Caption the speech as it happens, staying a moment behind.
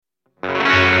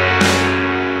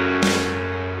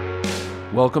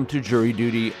Welcome to Jury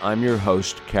Duty. I'm your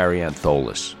host, Carrie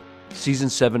Antholis. Season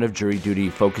 7 of Jury Duty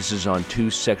focuses on 2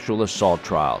 sexual assault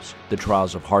trials, the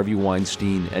trials of Harvey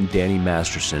Weinstein and Danny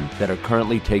Masterson, that are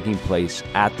currently taking place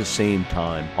at the same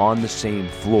time on the same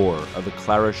floor of the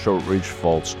Clara Shortridge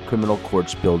Foltz Criminal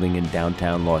Courts building in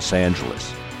downtown Los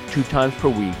Angeles. 2 times per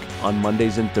week, on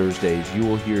Mondays and Thursdays, you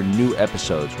will hear new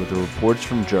episodes with the reports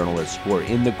from journalists who are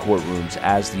in the courtrooms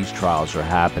as these trials are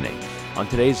happening. On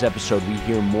today's episode, we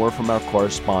hear more from our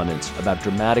correspondents about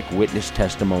dramatic witness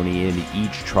testimony in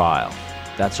each trial.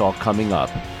 That's all coming up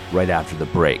right after the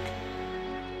break.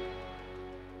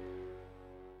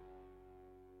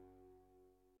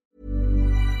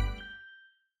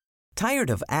 Tired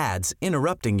of ads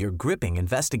interrupting your gripping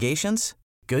investigations?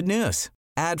 Good news.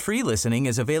 Ad-free listening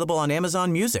is available on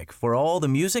Amazon Music for all the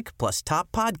music plus top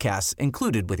podcasts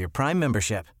included with your Prime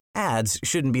membership. Ads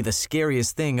shouldn't be the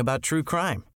scariest thing about true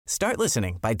crime. Start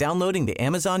listening by downloading the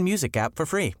Amazon Music app for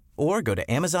free or go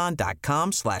to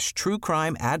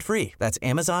amazon.com/truecrime ad-free. That's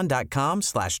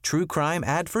amazon.com/truecrime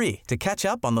ad-free to catch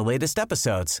up on the latest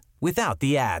episodes without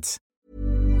the ads.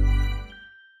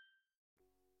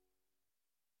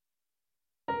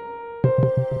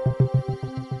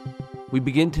 We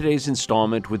begin today's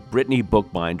installment with Brittany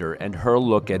Bookbinder and her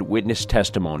look at witness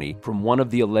testimony from one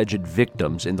of the alleged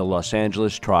victims in the Los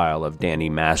Angeles trial of Danny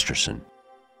Masterson.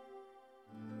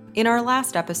 In our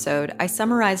last episode, I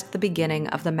summarized the beginning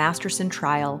of the Masterson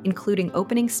trial, including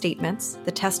opening statements,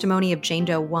 the testimony of Jane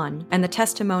Doe 1, and the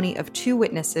testimony of 2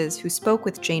 witnesses who spoke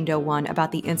with Jane Doe 1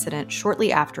 about the incident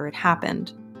shortly after it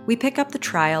happened. We pick up the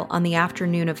trial on the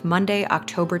afternoon of Monday,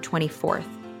 October 24th.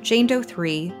 Jane Doe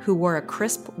 3, who wore a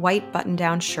crisp white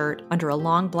button-down shirt under a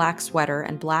long black sweater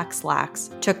and black slacks,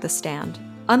 took the stand.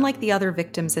 Unlike the other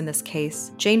victims in this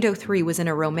case, Jane Doe 3 was in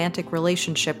a romantic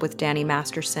relationship with Danny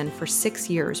Masterson for 6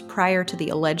 years prior to the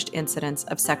alleged incidents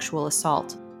of sexual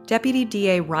assault. Deputy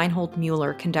DA Reinhold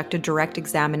Mueller conducted direct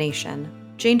examination.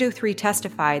 Jane Doe 3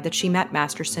 testified that she met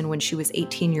Masterson when she was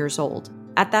 18 years old.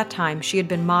 At that time, she had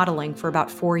been modeling for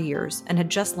about 4 years and had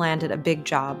just landed a big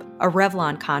job, a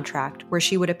Revlon contract, where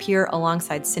she would appear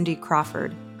alongside Cindy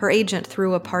Crawford. Her agent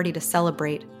threw a party to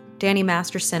celebrate. Danny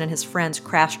Masterson and his friends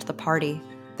crashed the party.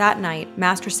 That night,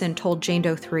 Masterson told Jane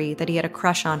Doe 3 that he had a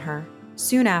crush on her.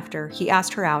 Soon after, he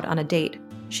asked her out on a date.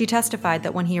 She testified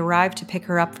that when he arrived to pick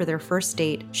her up for their first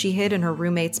date, she hid in her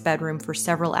roommate's bedroom for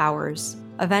several hours.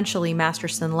 Eventually,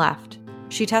 Masterson left.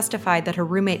 She testified that her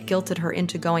roommate guilted her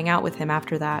into going out with him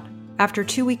after that. After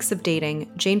 2 weeks of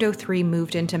dating, Jane Doe 3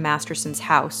 moved into Masterson's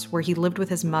house, where he lived with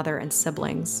his mother and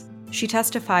siblings. She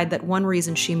testified that one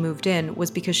reason she moved in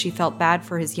was because she felt bad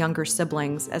for his younger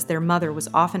siblings, as their mother was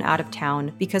often out of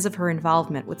town because of her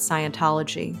involvement with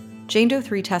Scientology. Jane Doe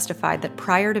 3 testified that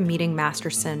prior to meeting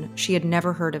Masterson, she had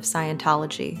never heard of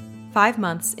Scientology. 5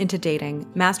 months into dating,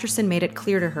 Masterson made it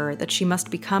clear to her that she must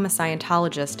become a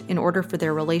Scientologist in order for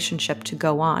their relationship to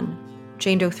go on.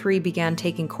 Jane Doe 3 began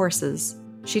taking courses.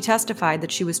 She testified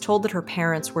that she was told that her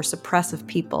parents were suppressive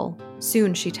people.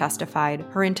 Soon, she testified,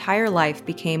 her entire life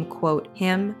became, quote,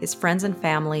 him, his friends and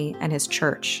family, and his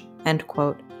church, end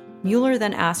quote. Mueller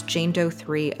then asked Jane Doe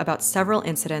 3 about several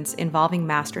incidents involving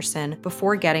Masterson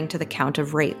before getting to the count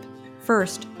of rape.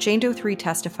 First, Jane Doe 3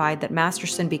 testified that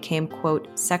Masterson became, quote,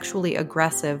 sexually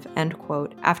aggressive, end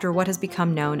quote, after what has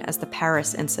become known as the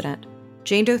Paris incident.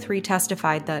 Jane Doe 3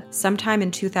 testified that sometime in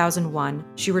 2001,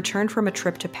 she returned from a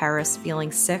trip to Paris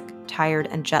feeling sick, tired,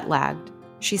 and jet-lagged.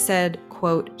 She said,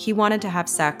 quote, he wanted to have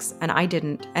sex, and I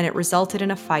didn't, and it resulted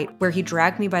in a fight where he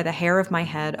dragged me by the hair of my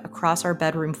head across our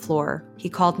bedroom floor. He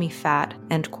called me fat,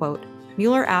 end quote.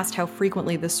 Mueller asked how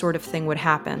frequently this sort of thing would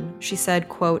happen. She said,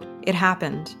 quote, it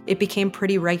happened. It became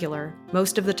pretty regular.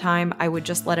 Most of the time, I would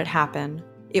just let it happen.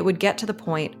 It would get to the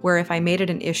point where if I made it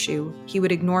an issue, he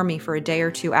would ignore me for a day or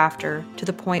 2 after, to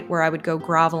the point where I would go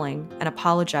groveling and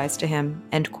apologize to him,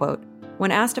 end quote.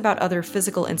 When asked about other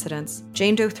physical incidents,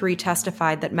 Jane Doe 3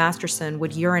 testified that Masterson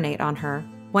would urinate on her.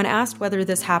 When asked whether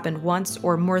this happened once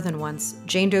or more than once,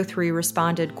 Jane Doe 3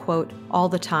 responded, quote, all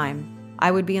the time.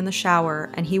 I would be in the shower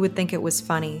and he would think it was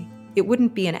funny. It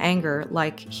wouldn't be in anger,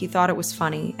 like he thought it was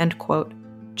funny, end quote.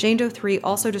 Jane Doe 3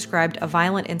 also described a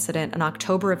violent incident in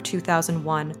October of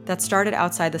 2001 that started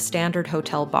outside the Standard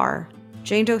Hotel bar.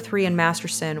 Jane Doe 3 and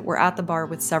Masterson were at the bar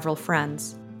with several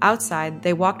friends. Outside,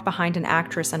 they walked behind an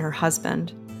actress and her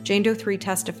husband. Jane Doe 3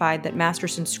 testified that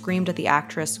Masterson screamed at the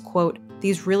actress, quote,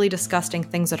 these really disgusting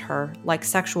things at her, like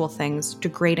sexual things,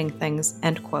 degrading things,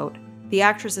 end quote. The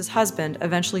actress's husband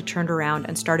eventually turned around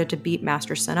and started to beat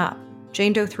Masterson up.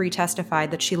 Jane Doe 3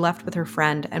 testified that she left with her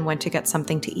friend and went to get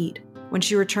something to eat. When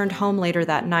she returned home later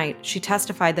that night, she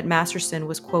testified that Masterson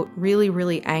was, quote, really,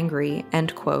 really angry,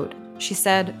 end quote. She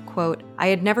said, quote, "I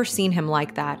had never seen him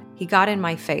like that. He got in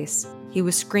my face. He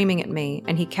was screaming at me,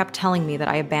 and he kept telling me that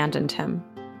I abandoned him."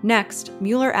 Next,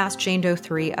 Mueller asked Jane Doe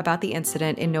 3 about the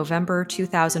incident in November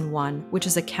 2001, which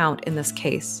is a count in this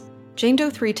case. Jane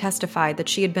Doe 3 testified that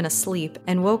she had been asleep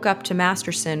and woke up to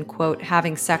Masterson, quote,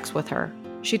 having sex with her.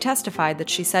 She testified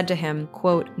that she said to him,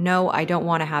 quote, "No, I don't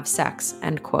want to have sex,"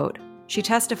 end quote. She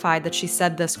testified that she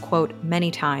said this, quote,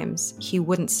 "many times. He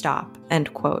wouldn't stop,"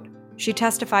 end quote. She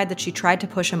testified that she tried to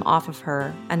push him off of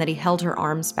her and that he held her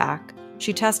arms back.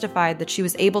 She testified that she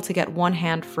was able to get one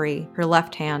hand free, her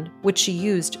left hand, which she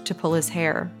used to pull his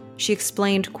hair. She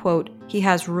explained, quote, "He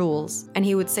has rules, and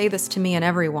he would say this to me and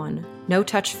everyone. No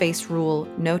touch face rule,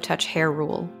 no touch hair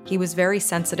rule. He was very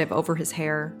sensitive over his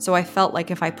hair, so I felt like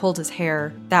if I pulled his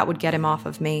hair, that would get him off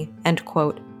of me," end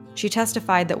quote. She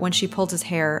testified that when she pulled his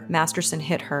hair, Masterson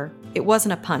hit her. It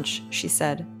wasn't a punch, she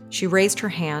said. She raised her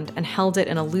hand and held it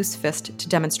in a loose fist to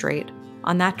demonstrate.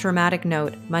 On that dramatic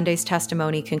note, Monday's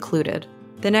testimony concluded.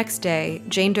 The next day,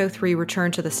 Jane Doe 3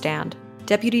 returned to the stand.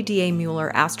 Deputy DA Mueller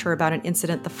asked her about an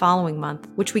incident the following month,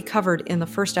 which we covered in the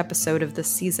first episode of this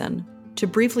season. To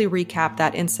briefly recap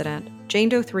that incident, Jane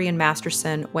Doe 3 and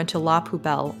Masterson went to La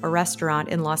Poubelle, a restaurant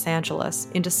in Los Angeles,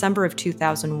 in December of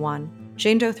 2001.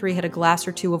 Jane Doe 3 had a glass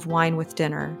or two of wine with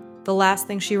dinner. The last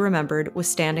thing she remembered was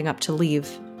standing up to leave.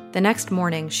 The next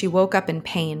morning, she woke up in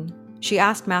pain. She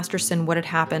asked Masterson what had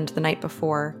happened the night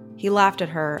before. He laughed at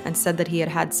her and said that he had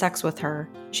had sex with her.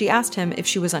 She asked him if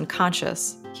she was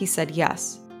unconscious. He said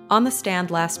yes. On the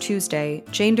stand last Tuesday,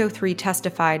 Jane Doe 3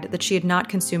 testified that she had not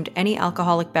consumed any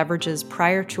alcoholic beverages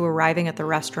prior to arriving at the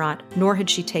restaurant, nor had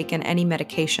she taken any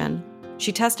medication.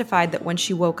 She testified that when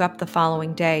she woke up the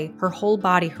following day, her whole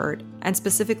body hurt, and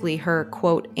specifically her,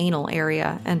 quote, anal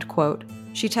area, end quote.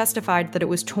 She testified that it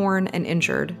was torn and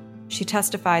injured. She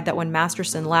testified that when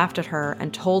Masterson laughed at her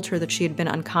and told her that she had been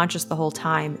unconscious the whole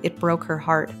time, it broke her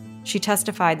heart. She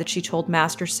testified that she told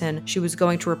Masterson she was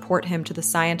going to report him to the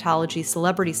Scientology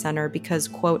Celebrity Center because,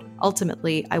 quote,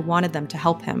 ultimately, I wanted them to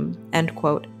help him, end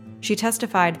quote. She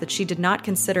testified that she did not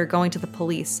consider going to the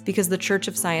police because the Church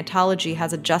of Scientology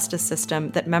has a justice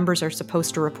system that members are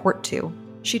supposed to report to.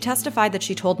 She testified that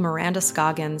she told Miranda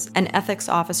Scoggins, an ethics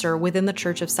officer within the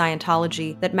Church of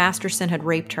Scientology, that Masterson had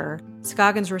raped her.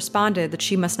 Scoggins responded that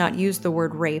she must not use the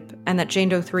word rape and that Jane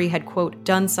Doe 3 had, quote,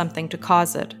 done something to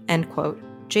cause it, end quote.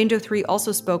 Jane Doe 3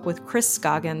 also spoke with Chris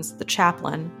Scoggins, the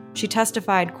chaplain. She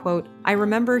testified, quote, I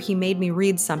remember he made me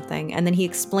read something and then he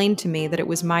explained to me that it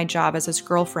was my job as his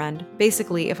girlfriend.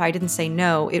 Basically, if I didn't say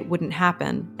no, it wouldn't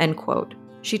happen, end quote.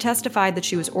 She testified that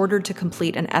she was ordered to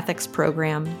complete an ethics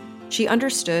program. She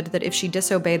understood that if she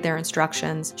disobeyed their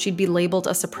instructions, she'd be labeled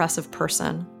a suppressive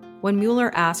person. When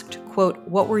Mueller asked, quote,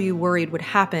 what were you worried would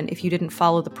happen if you didn't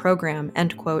follow the program,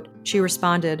 end quote, she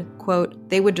responded, quote,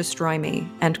 they would destroy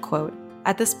me, end quote.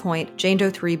 At this point, Jane Doe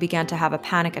 3 began to have a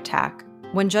panic attack.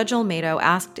 When Judge Olmedo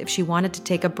asked if she wanted to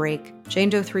take a break, Jane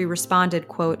Doe 3 responded,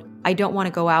 quote, I don't want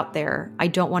to go out there. I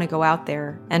don't want to go out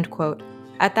there, end quote.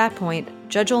 At that point,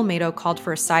 Judge Olmedo called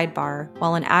for a sidebar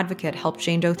while an advocate helped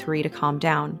Jane Doe 3 to calm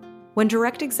down. When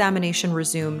direct examination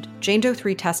resumed, Jane Doe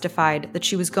 3 testified that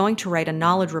she was going to write a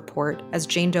knowledge report, as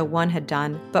Jane Doe 1 had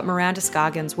done, but Miranda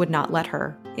Scoggins would not let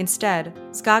her. Instead,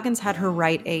 Scoggins had her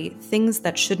write a things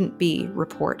that shouldn't be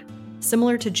report.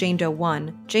 Similar to Jane Doe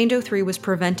 1, Jane Doe 3 was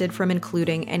prevented from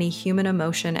including any human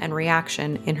emotion and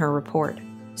reaction in her report.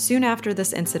 Soon after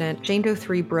this incident, Jane Doe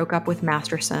 3 broke up with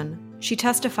Masterson. She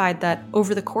testified that,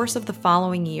 over the course of the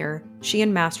following year, she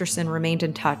and Masterson remained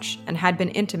in touch and had been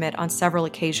intimate on several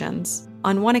occasions.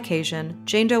 On one occasion,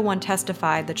 Jane Doe 1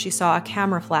 testified that she saw a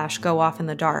camera flash go off in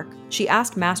the dark. She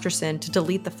asked Masterson to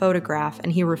delete the photograph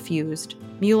and he refused.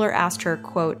 Mueller asked her,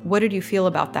 quote, what did you feel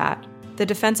about that? The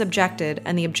defense objected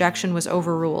and the objection was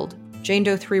overruled. Jane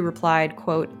Doe 3 replied,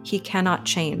 quote, he cannot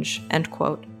change, end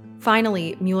quote.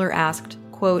 Finally, Mueller asked,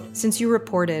 quote, since you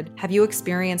reported, have you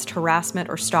experienced harassment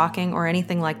or stalking or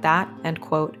anything like that, end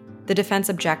quote. The defense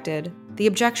objected. The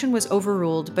objection was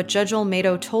overruled, but Judge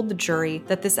Olmedo told the jury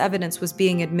that this evidence was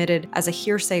being admitted as a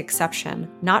hearsay exception,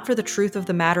 not for the truth of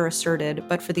the matter asserted,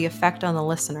 but for the effect on the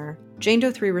listener. Jane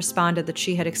Doe 3 responded that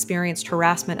she had experienced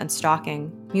harassment and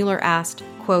stalking. Mueller asked,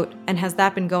 quote, and has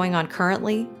that been going on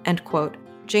currently, end quote.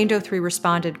 Jane Doe 3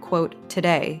 responded, quote,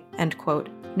 today, end quote.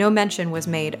 No mention was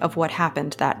made of what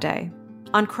happened that day.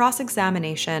 On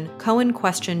cross-examination, Cohen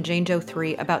questioned Jane Doe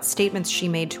 3 about statements she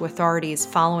made to authorities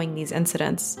following these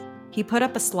incidents. He put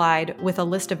up a slide with a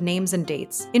list of names and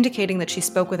dates, indicating that she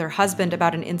spoke with her husband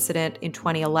about an incident in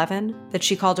 2011, that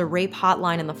she called a rape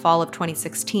hotline in the fall of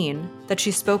 2016, that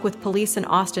she spoke with police in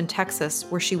Austin, Texas,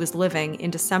 where she was living,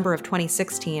 in December of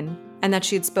 2016, and that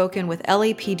she had spoken with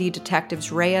LAPD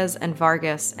detectives Reyes and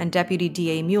Vargas and Deputy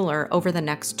DA Mueller over the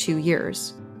next 2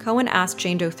 years. Cohen asked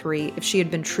Jane Doe 3 if she had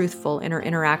been truthful in her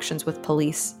interactions with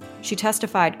police. She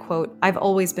testified, quote, "I've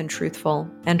always been truthful,"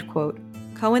 end quote.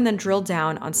 Cohen then drilled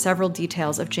down on several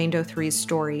details of Jane Doe 3's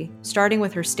story, starting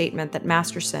with her statement that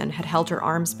Masterson had held her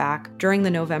arms back during the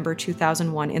November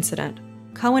 2001 incident.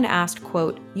 Cohen asked,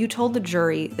 quote, "You told the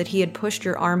jury that he had pushed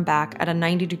your arm back at a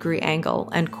 90-degree angle,"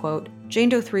 end quote. Jane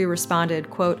Doe 3 responded,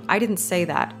 quote, "I didn't say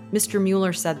that. Mr.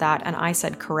 Mueller said that, and I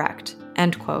said correct,"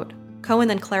 end quote. Cohen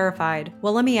then clarified,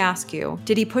 "Well, let me ask you,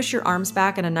 did he push your arms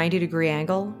back at a 90-degree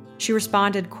angle?" She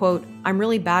responded, quote, "I'm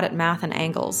really bad at math and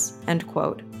angles," end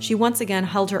quote. She once again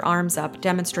held her arms up,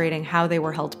 demonstrating how they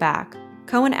were held back.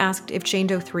 Cohen asked if Jane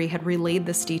Doe 3 had relayed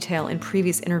this detail in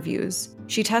previous interviews.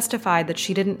 She testified that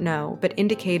she didn't know, but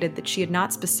indicated that she had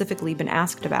not specifically been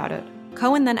asked about it.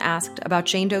 Cohen then asked about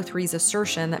Jane Doe 3's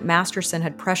assertion that Masterson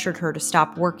had pressured her to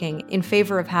stop working in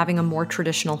favor of having a more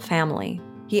traditional family.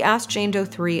 He asked Jane Doe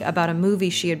 3 about a movie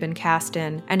she had been cast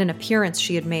in and an appearance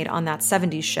she had made on that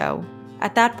 70s show.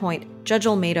 At that point, Judge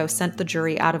Olmedo sent the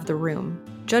jury out of the room.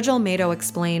 Judge Olmedo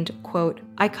explained, quote,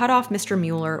 "I cut off Mr.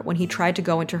 Mueller when he tried to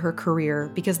go into her career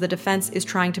because the defense is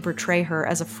trying to portray her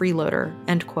as a freeloader,"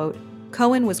 end quote.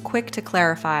 Cohen was quick to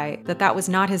clarify that that was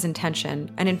not his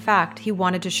intention, and in fact, he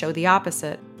wanted to show the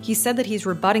opposite. He said that he's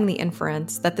rebutting the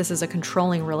inference that this is a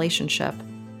controlling relationship.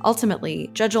 Ultimately,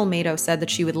 Judge Olmedo said that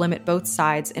she would limit both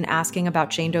sides in asking about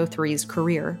Jane Doe 3's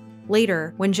career.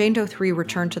 Later, when Jane Doe 3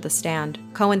 returned to the stand,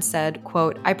 Cohen said,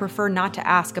 quote, "I prefer not to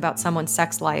ask about someone's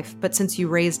sex life, but since you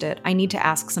raised it, I need to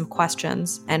ask some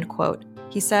questions," end quote.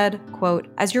 He said, quote,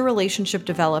 "As your relationship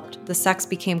developed, the sex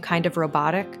became kind of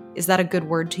robotic. Is that a good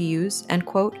word to use?" End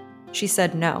quote. She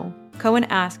said no. Cohen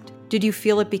asked, "Did you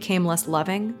feel it became less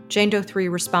loving?" Jane Doe 3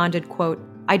 responded, quote,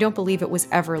 "I don't believe it was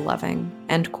ever loving,"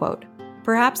 end quote.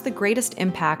 Perhaps the greatest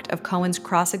impact of Cohen's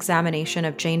cross-examination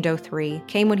of Jane Doe 3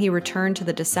 came when he returned to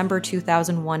the December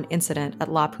 2001 incident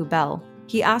at La Poubelle.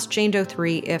 He asked Jane Doe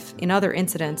 3 if, in other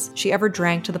incidents, she ever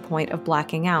drank to the point of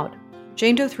blacking out.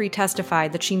 Jane Doe 3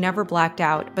 testified that she never blacked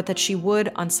out, but that she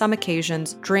would, on some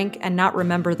occasions, drink and not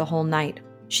remember the whole night.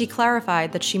 She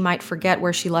clarified that she might forget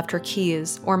where she left her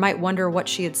keys, or might wonder what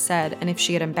she had said and if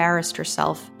she had embarrassed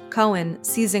herself. Cohen,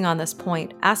 seizing on this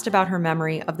point, asked about her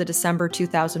memory of the December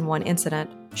 2001 incident.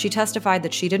 She testified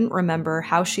that she didn't remember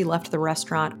how she left the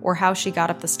restaurant or how she got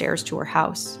up the stairs to her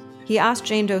house. He asked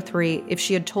Jane Doe 3 if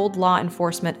she had told law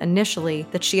enforcement initially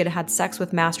that she had had sex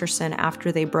with Masterson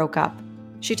after they broke up.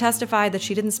 She testified that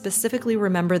she didn't specifically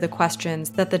remember the questions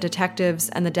that the detectives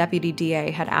and the deputy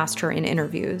DA had asked her in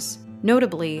interviews.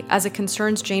 Notably, as it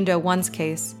concerns Jane Doe 1's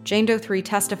case, Jane Doe 3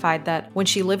 testified that when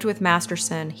she lived with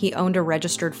Masterson, he owned a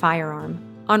registered firearm.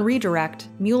 On redirect,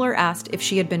 Mueller asked if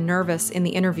she had been nervous in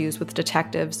the interviews with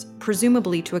detectives,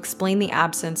 presumably to explain the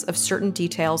absence of certain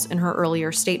details in her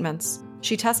earlier statements.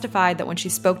 She testified that when she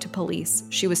spoke to police,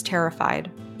 she was terrified.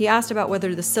 He asked about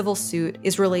whether the civil suit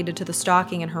is related to the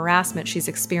stalking and harassment she's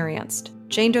experienced.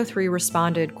 Jane Doe 3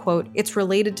 responded, quote, "It's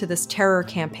related to this terror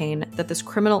campaign that this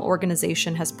criminal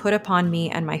organization has put upon me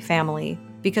and my family.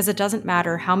 Because it doesn't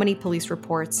matter how many police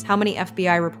reports, how many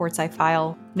FBI reports I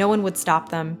file, no one would stop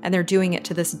them, and they're doing it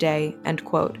to this day," end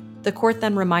quote. The court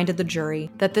then reminded the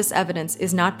jury that this evidence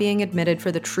is not being admitted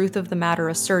for the truth of the matter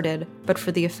asserted, but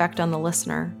for the effect on the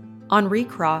listener. On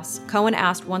recross, Cohen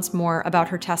asked once more about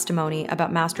her testimony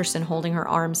about Masterson holding her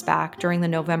arms back during the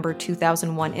November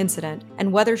 2001 incident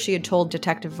and whether she had told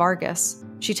Detective Vargas.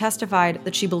 She testified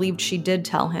that she believed she did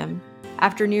tell him.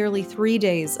 After nearly 3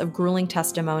 days of grueling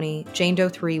testimony, Jane Doe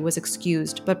 3 was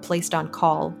excused but placed on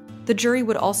call. The jury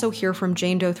would also hear from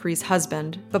Jane Doe 3's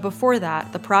husband, but before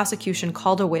that, the prosecution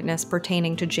called a witness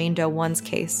pertaining to Jane Doe 1's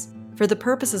case. For the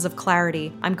purposes of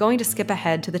clarity, I'm going to skip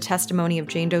ahead to the testimony of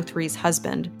Jane Doe 3's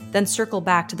husband, then circle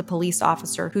back to the police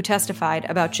officer who testified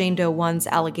about Jane Doe 1's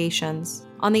allegations.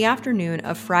 On the afternoon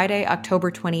of Friday, October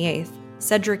 28th,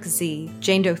 Cedric Z.,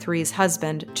 Jane Doe 3's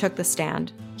husband, took the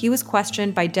stand. He was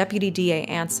questioned by Deputy DA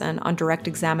Anson on direct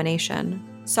examination.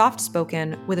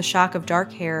 Soft-spoken, with a shock of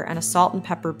dark hair and a salt and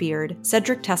pepper beard,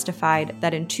 Cedric testified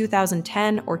that in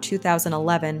 2010 or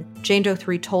 2011, Jane Doe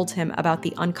 3 told him about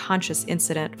the unconscious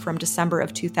incident from December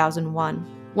of 2001.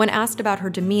 When asked about her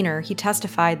demeanor, he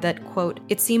testified that, quote,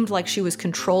 "It seemed like she was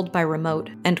controlled by remote,"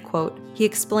 end quote. He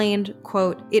explained,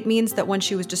 quote, "It means that when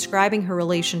she was describing her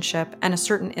relationship and a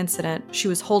certain incident, she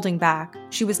was holding back.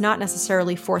 She was not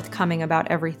necessarily forthcoming about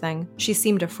everything. She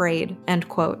seemed afraid," end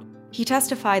quote. He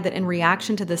testified that in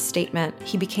reaction to this statement,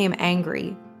 he became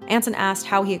angry. Anson asked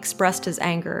how he expressed his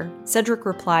anger. Cedric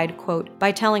replied, quote,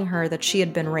 "By telling her that she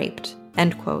had been raped,"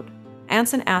 end quote.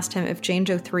 Anson asked him if Jane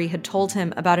Doe 3 had told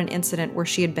him about an incident where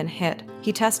she had been hit.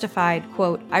 He testified,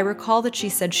 quote, "I recall that she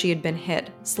said she had been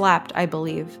hit, slapped, I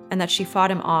believe, and that she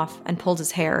fought him off and pulled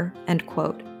his hair," end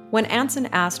quote. When Anson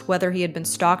asked whether he had been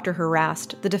stalked or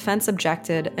harassed, the defense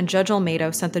objected, and Judge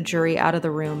Olmedo sent the jury out of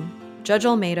the room. Judge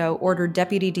Olmedo ordered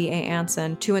Deputy D.A.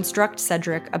 Anson to instruct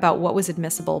Cedric about what was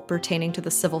admissible pertaining to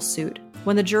the civil suit.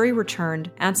 When the jury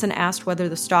returned, Anson asked whether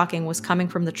the stalking was coming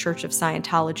from the Church of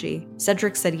Scientology.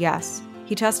 Cedric said yes.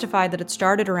 He testified that it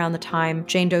started around the time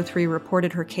Jane Doe 3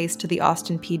 reported her case to the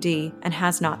Austin PD and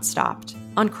has not stopped.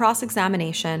 On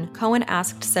cross-examination, Cohen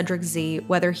asked Cedric Z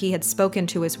whether he had spoken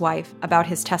to his wife about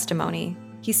his testimony.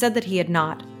 He said that he had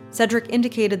not. Cedric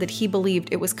indicated that he believed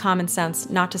it was common sense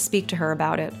not to speak to her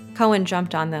about it. Cohen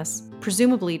jumped on this,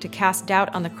 presumably to cast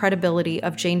doubt on the credibility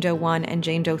of Jane Doe 1 and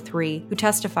Jane Doe 3, who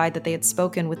testified that they had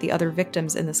spoken with the other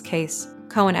victims in this case.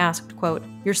 Cohen asked, quote,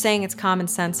 "You're saying it's common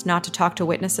sense not to talk to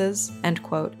witnesses?" End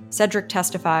quote. Cedric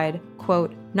testified,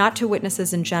 quote, "Not to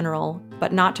witnesses in general,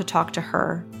 but not to talk to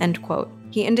her," end quote.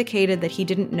 He indicated that he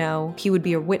didn't know he would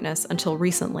be a witness until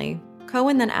recently.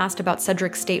 Cohen then asked about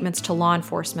Cedric's statements to law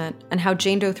enforcement and how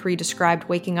Jane Doe 3 described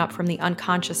waking up from the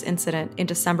unconscious incident in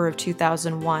December of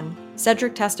 2001.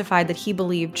 Cedric testified that he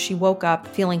believed she woke up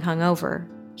feeling hungover.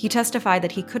 He testified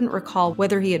that he couldn't recall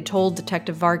whether he had told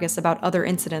Detective Vargas about other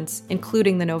incidents,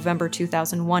 including the November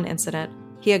 2001 incident.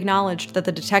 He acknowledged that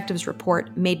the detective's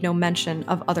report made no mention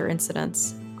of other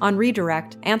incidents. On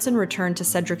redirect, Anson returned to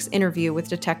Cedric's interview with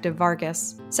Detective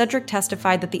Vargas. Cedric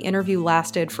testified that the interview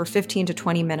lasted for 15 to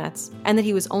 20 minutes, and that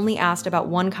he was only asked about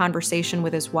one conversation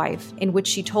with his wife, in which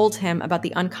she told him about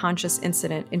the unconscious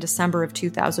incident in December of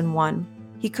 2001.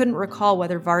 He couldn't recall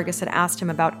whether Vargas had asked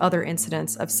him about other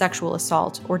incidents of sexual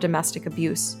assault or domestic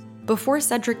abuse. Before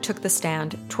Cedric took the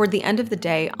stand, toward the end of the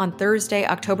day on Thursday,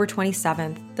 October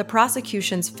 27th, the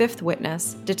prosecution's fifth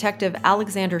witness, Detective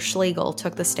Alexander Schlegel,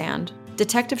 took the stand.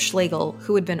 Detective Schlegel,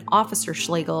 who had been Officer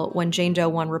Schlegel when Jane Doe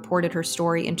 1 reported her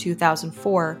story in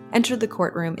 2004, entered the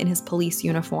courtroom in his police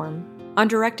uniform. On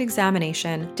direct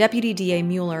examination, Deputy D.A.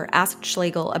 Mueller asked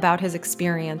Schlegel about his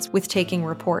experience with taking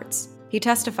reports. He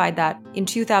testified that, in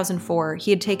 2004, he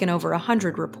had taken over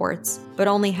 100 reports, but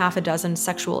only half a dozen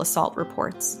sexual assault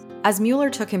reports. As Mueller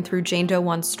took him through Jane Doe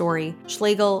 1's story,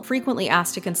 Schlegel frequently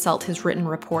asked to consult his written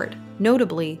report.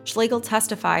 Notably, Schlegel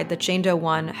testified that Jane Doe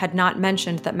 1 had not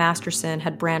mentioned that Masterson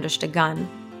had brandished a gun.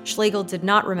 Schlegel did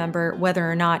not remember whether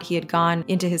or not he had gone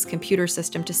into his computer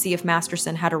system to see if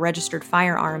Masterson had a registered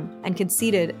firearm, and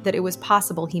conceded that it was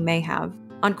possible he may have.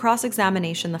 On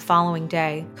cross-examination the following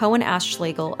day, Cohen asked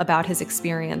Schlegel about his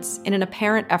experience in an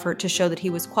apparent effort to show that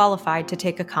he was qualified to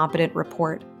take a competent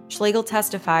report. Schlegel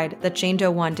testified that Jane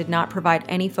Doe 1 did not provide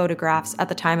any photographs at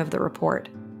the time of the report.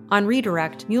 On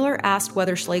redirect, Mueller asked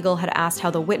whether Schlegel had asked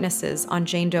how the witnesses on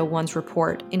Jane Doe 1's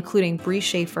report, including Bree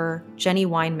Schaefer, Jenny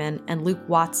Weinman, and Luke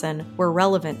Watson, were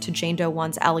relevant to Jane Doe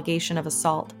 1's allegation of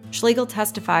assault. Schlegel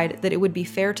testified that it would be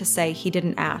fair to say he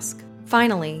didn't ask.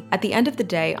 Finally, at the end of the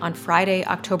day on Friday,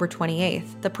 October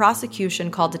 28th, the prosecution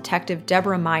called Detective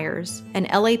Deborah Myers, an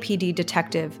LAPD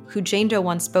detective who Jane Doe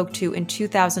 1 spoke to in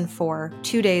 2004,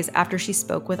 2 days after she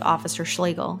spoke with Officer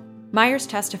Schlegel. Myers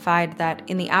testified that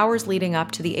in the hours leading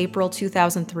up to the April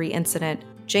 2003 incident,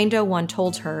 Jane Doe 1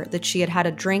 told her that she had had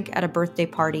a drink at a birthday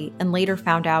party and later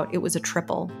found out it was a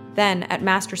triple. Then, at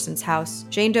Masterson's house,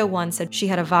 Jane Doe 1 said she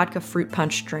had a vodka fruit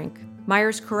punch drink.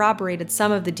 Myers corroborated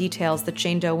some of the details that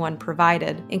Jane Doe 1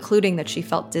 provided, including that she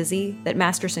felt dizzy, that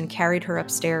Masterson carried her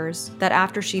upstairs, that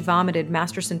after she vomited,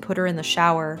 Masterson put her in the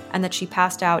shower, and that she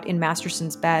passed out in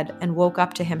Masterson's bed and woke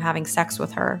up to him having sex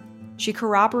with her. She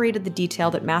corroborated the detail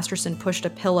that Masterson pushed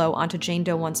a pillow onto Jane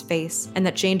Doe 1's face and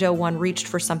that Jane Doe 1 reached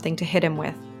for something to hit him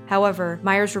with. However,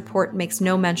 Myers' report makes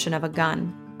no mention of a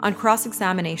gun. On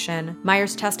cross-examination,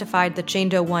 Myers testified that Jane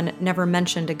Doe 1 never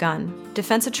mentioned a gun.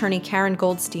 Defense attorney Karen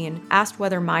Goldstein asked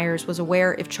whether Myers was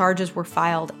aware if charges were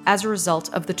filed as a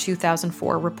result of the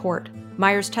 2004 report.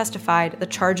 Myers testified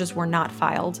that charges were not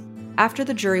filed. After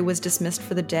the jury was dismissed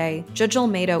for the day, Judge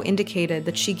Olmedo indicated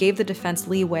that she gave the defense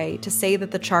leeway to say that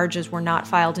the charges were not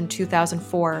filed in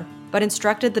 2004, but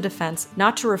instructed the defense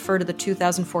not to refer to the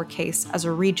 2004 case as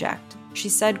a reject. She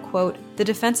said, quote, "The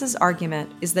defense's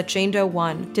argument is that Jane Doe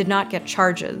 1 did not get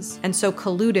charges and so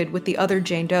colluded with the other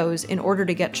Jane Does in order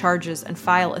to get charges and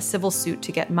file a civil suit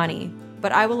to get money.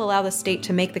 But I will allow the state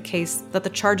to make the case that the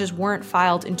charges weren't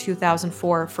filed in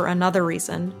 2004 for another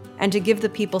reason, and to give the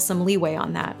people some leeway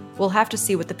on that. We'll have to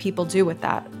see what the people do with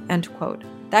that," end quote.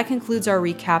 That concludes our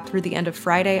recap through the end of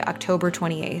Friday, October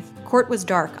 28th. Court was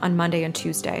dark on Monday and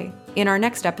Tuesday. In our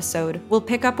next episode, we'll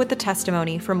pick up with the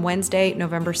testimony from Wednesday,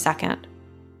 November 2nd.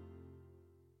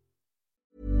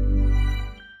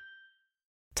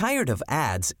 Tired of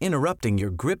ads interrupting your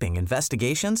gripping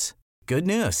investigations? Good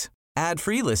news.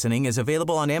 Ad-free listening is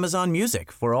available on Amazon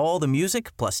Music for all the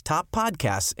music plus top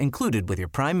podcasts included with your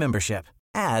Prime membership.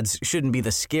 Ads shouldn't be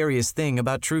the scariest thing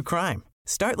about true crime.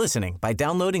 Start listening by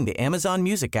downloading the Amazon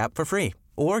Music app for free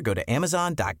or go to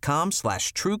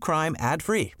amazon.com/truecrime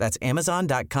ad-free. That's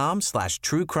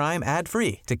amazon.com/truecrime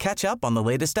ad-free to catch up on the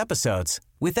latest episodes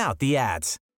without the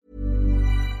ads.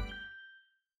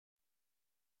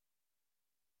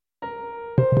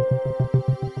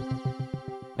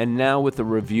 And now with a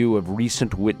review of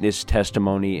recent witness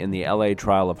testimony in the LA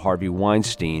trial of Harvey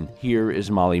Weinstein, here is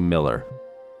Molly Miller.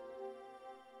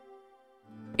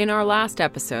 In our last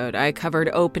episode, I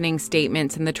covered opening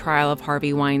statements in the trial of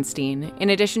Harvey Weinstein, in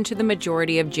addition to the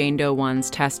majority of Jane Doe 1's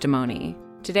testimony.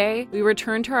 Today, we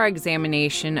return to our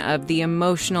examination of the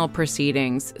emotional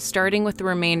proceedings, starting with the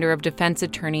remainder of defense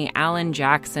attorney Alan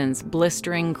Jackson's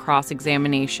blistering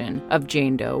cross-examination of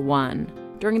Jane Doe 1.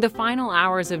 During the final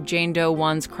hours of Jane Doe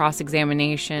 1's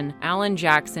cross-examination, Alan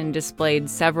Jackson displayed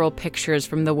several pictures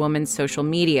from the woman's social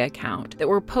media account that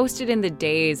were posted in the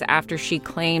days after she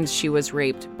claims she was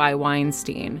raped by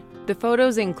Weinstein. The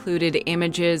photos included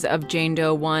images of Jane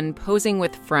Doe 1 posing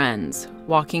with friends,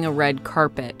 walking a red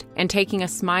carpet, and taking a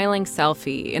smiling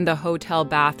selfie in the hotel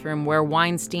bathroom where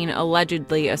Weinstein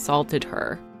allegedly assaulted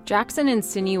her. Jackson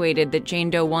insinuated that Jane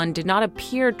Doe 1 did not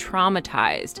appear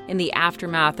traumatized in the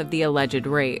aftermath of the alleged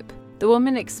rape. The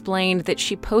woman explained that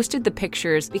she posted the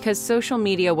pictures because social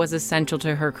media was essential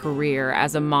to her career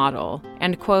as a model,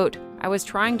 and, quote, "I was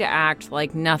trying to act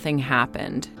like nothing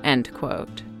happened," end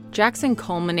quote. Jackson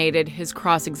culminated his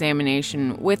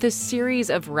cross-examination with a series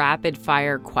of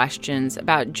rapid-fire questions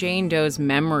about Jane Doe's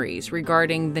memories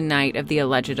regarding the night of the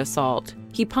alleged assault.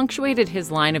 He punctuated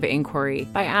his line of inquiry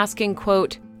by asking,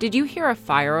 quote, "Did you hear a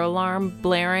fire alarm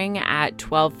blaring at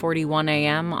 12:41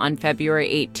 a.m. on February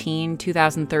 18,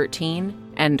 2013?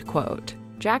 End quote.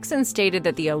 Jackson stated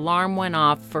that the alarm went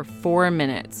off for 4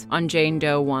 minutes on Jane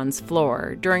Doe 1's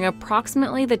floor during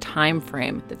approximately the time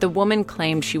frame that the woman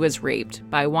claimed she was raped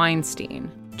by Weinstein.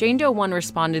 Jane Doe 1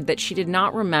 responded that she did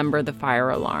not remember the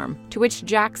fire alarm, to which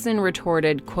Jackson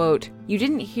retorted, quote, "You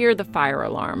didn't hear the fire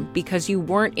alarm because you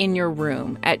weren't in your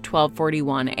room at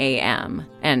 12:41 a.m.,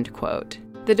 end quote.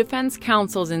 The defense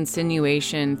counsel's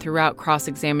insinuation throughout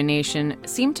cross-examination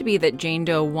seemed to be that Jane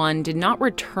Doe 1 did not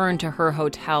return to her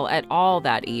hotel at all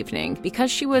that evening because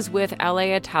she was with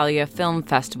LA Italia Film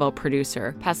Festival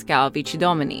producer Pascal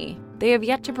Vici-Domini. They have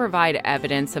yet to provide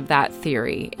evidence of that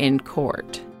theory in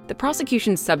court. The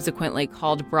prosecution subsequently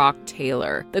called Brock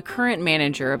Taylor, the current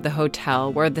manager of the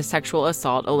hotel where the sexual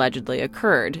assault allegedly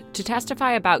occurred, to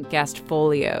testify about guest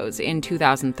folios in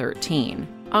 2013.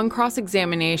 On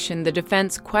cross-examination, the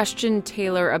defense questioned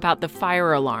Taylor about the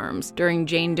fire alarms during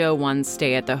Jane Doe 1's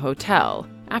stay at the hotel.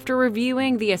 After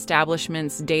reviewing the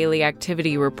establishment's daily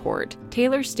activity report,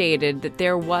 Taylor stated that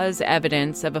there was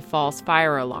evidence of a false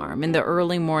fire alarm in the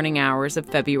early morning hours of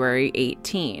February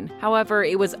 18. However,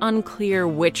 it was unclear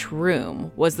which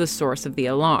room was the source of the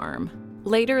alarm.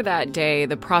 Later that day,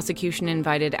 the prosecution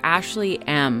invited Ashley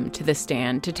M. to the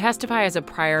stand to testify as a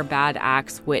prior bad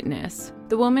acts witness.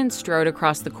 The woman strode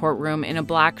across the courtroom in a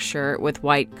black shirt with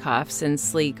white cuffs and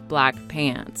sleek black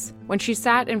pants. When she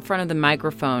sat in front of the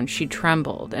microphone, she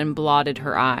trembled and blotted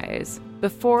her eyes.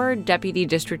 Before Deputy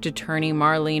District Attorney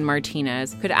Marlene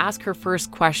Martinez could ask her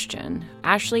first question,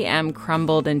 Ashley M.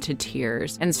 crumbled into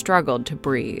tears and struggled to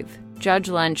breathe. Judge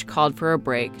Lynch called for a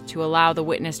break to allow the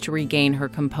witness to regain her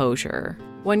composure.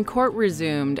 When court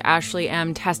resumed, Ashley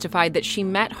M. testified that she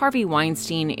met Harvey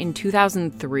Weinstein in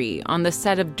 2003 on the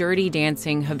set of Dirty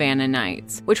Dancing Havana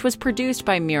Nights, which was produced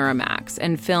by Miramax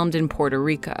and filmed in Puerto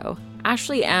Rico.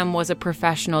 Ashley M. was a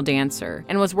professional dancer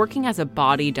and was working as a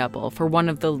body double for one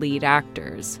of the lead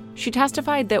actors. She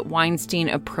testified that Weinstein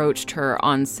approached her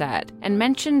on set and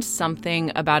mentioned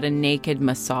something about a naked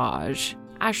massage.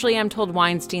 Ashley M. told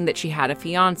Weinstein that she had a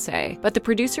fiancé, but the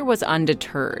producer was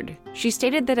undeterred. She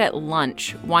stated that at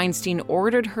lunch, Weinstein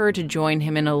ordered her to join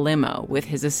him in a limo with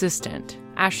his assistant.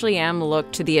 Ashley M.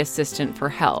 looked to the assistant for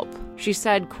help. She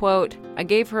said, quote, "I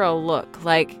gave her a look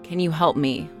like, 'Can you help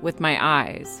me?' with my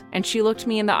eyes. And she looked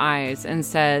me in the eyes and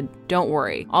said, 'Don't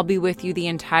worry, I'll be with you the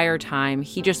entire time.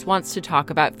 He just wants to talk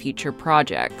about future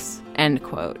projects,' end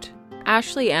quote.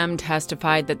 Ashley M.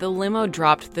 testified that the limo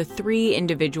dropped the 3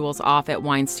 individuals off at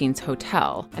Weinstein's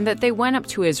hotel and that they went up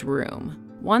to his room.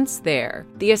 Once there,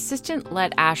 the assistant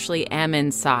let Ashley M.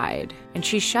 inside, and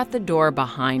she shut the door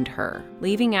behind her,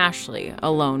 leaving Ashley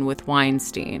alone with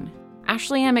Weinstein.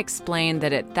 Ashley M. explained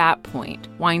that at that point,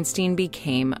 Weinstein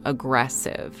became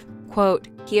aggressive. Quote,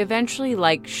 "He eventually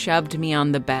shoved me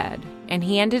on the bed and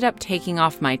he ended up taking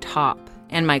off my top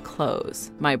and my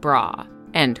clothes, my bra,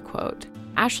 end quote.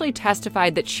 Ashley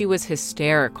testified that she was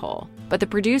hysterical, but the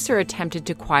producer attempted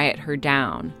to quiet her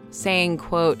down, saying,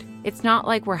 quote, "It's not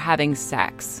like we're having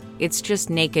sex. It's just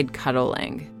naked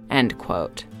cuddling," end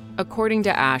quote. According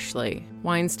to Ashley,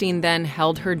 Weinstein then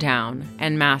held her down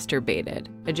and masturbated,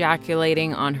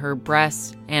 ejaculating on her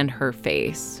breasts and her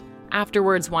face.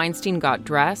 Afterwards, Weinstein got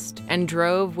dressed and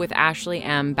drove with Ashley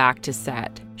M. back to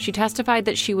set. She testified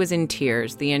that she was in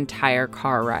tears the entire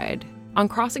car ride. On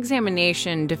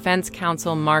cross-examination, defense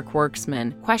counsel Mark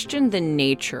Worksman questioned the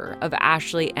nature of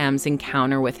Ashley M.'s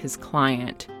encounter with his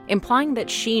client, implying that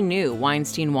she knew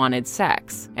Weinstein wanted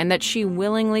sex and that she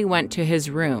willingly went to his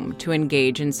room to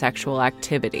engage in sexual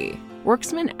activity.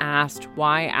 Worksman asked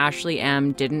why Ashley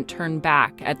M. didn't turn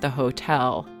back at the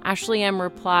hotel. Ashley M.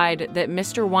 replied that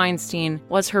Mr. Weinstein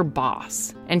was her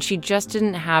boss, and she just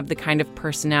didn't have the kind of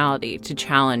personality to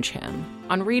challenge him.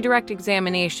 On redirect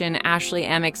examination, Ashley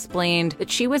M. explained that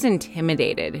she was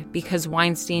intimidated because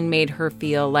Weinstein made her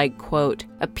feel like, quote,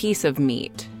 "a piece of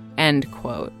meat," end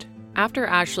quote. After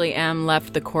Ashley M.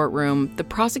 left the courtroom, the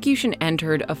prosecution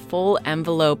entered a full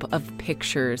envelope of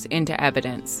pictures into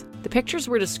evidence. The pictures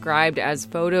were described as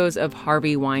photos of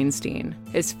Harvey Weinstein,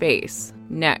 his face,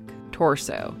 neck,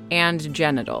 torso, and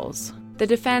genitals. The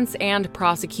defense and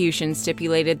prosecution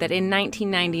stipulated that in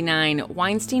 1999,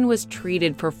 Weinstein was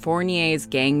treated for Fournier's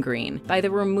gangrene by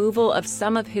the removal of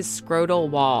some of his scrotal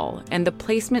wall and the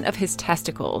placement of his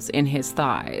testicles in his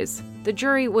thighs. The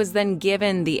jury was then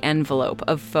given the envelope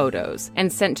of photos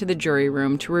and sent to the jury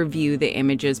room to review the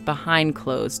images behind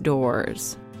closed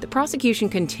doors. The prosecution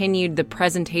continued the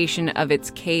presentation of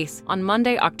its case on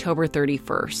Monday, October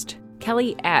 31st.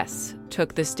 Kelly S.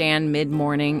 took the stand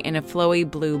mid-morning in a flowy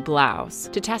blue blouse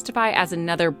to testify as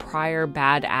another prior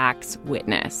bad acts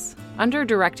witness. Under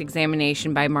direct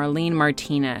examination by Marlene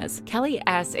Martinez, Kelly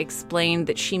S. explained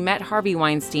that she met Harvey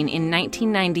Weinstein in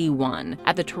 1991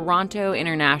 at the Toronto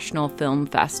International Film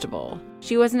Festival.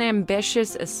 She was an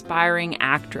ambitious, aspiring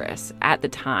actress at the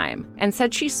time and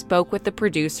said she spoke with the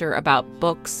producer about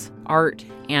books, art,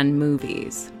 and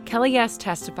movies. Kelly S.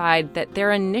 testified that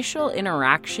their initial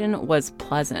interaction was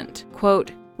pleasant.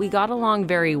 Quote, "We got along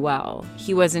very well.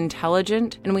 He was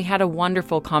intelligent, and we had a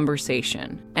wonderful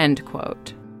conversation," end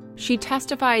quote. She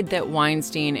testified that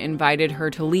Weinstein invited her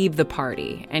to leave the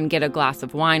party and get a glass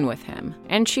of wine with him,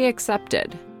 and she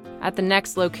accepted. At the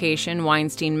next location,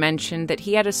 Weinstein mentioned that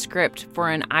he had a script for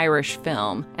an Irish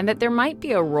film and that there might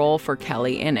be a role for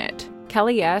Kelly in it.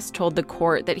 Kelly S. told the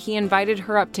court that he invited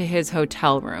her up to his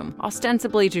hotel room,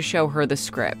 ostensibly to show her the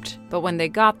script. But when they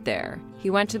got there, he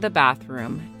went to the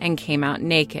bathroom and came out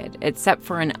naked, except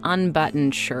for an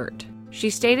unbuttoned shirt. She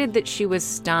stated that she was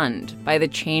stunned by the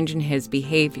change in his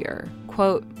behavior.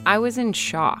 Quote, "I was in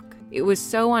shock. It was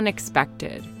so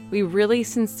unexpected. We really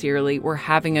sincerely were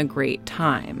having a great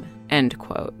time," end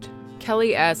quote.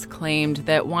 Kelly S. claimed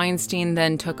that Weinstein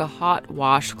then took a hot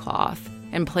washcloth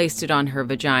and placed it on her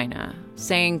vagina,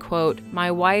 saying, quote,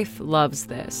 "My wife loves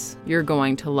this. You're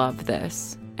going to love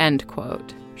this," end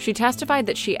quote. She testified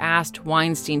that she asked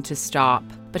Weinstein to stop,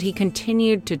 but he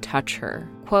continued to touch her.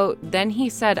 Quote, "Then he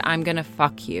said, 'I'm gonna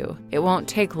fuck you. It won't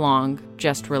take long.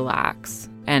 Just relax,'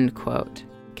 end quote.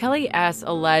 Kelly S.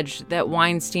 alleged that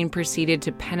Weinstein proceeded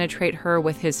to penetrate her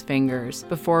with his fingers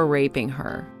before raping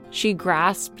her. She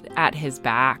grasped at his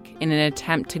back in an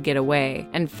attempt to get away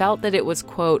and felt that it was,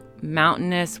 quote,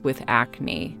 "mountainous with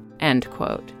acne," end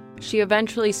quote. She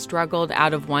eventually struggled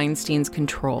out of Weinstein's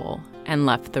control and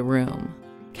left the room.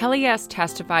 Kelly S.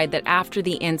 testified that after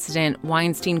the incident,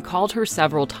 Weinstein called her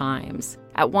several times.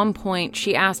 At one point,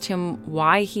 she asked him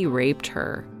why he raped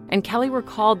her, and Kelly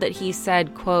recalled that he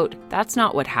said, quote, "That's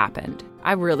not what happened.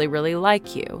 I really, really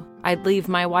like you. I'd leave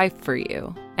my wife for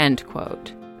you," end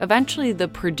quote. Eventually, the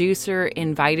producer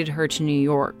invited her to New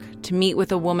York to meet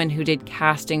with a woman who did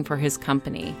casting for his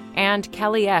company, and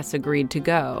Kelly S. agreed to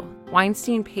go.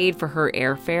 Weinstein paid for her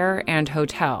airfare and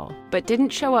hotel, but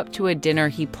didn't show up to a dinner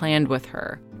he planned with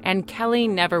her, and Kelly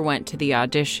never went to the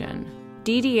audition.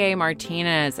 DDA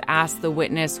Martinez asked the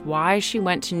witness why she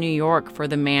went to New York for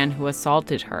the man who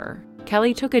assaulted her.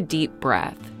 Kelly took a deep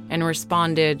breath and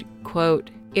responded, quote,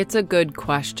 "It's a good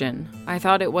question. I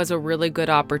thought it was a really good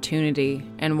opportunity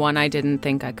and one I didn't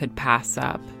think I could pass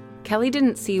up." Kelly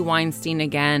didn't see Weinstein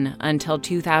again until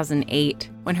 2008,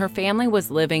 when her family was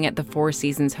living at the Four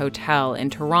Seasons Hotel in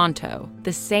Toronto,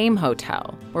 the same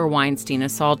hotel where Weinstein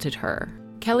assaulted her.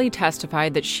 Kelly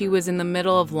testified that she was in the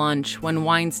middle of lunch when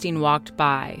Weinstein walked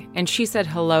by, and she said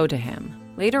hello to him.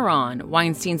 Later on,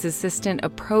 Weinstein's assistant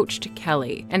approached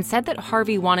Kelly and said that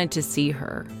Harvey wanted to see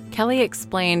her. Kelly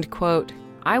explained, quote,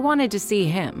 I wanted to see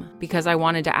him because I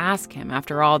wanted to ask him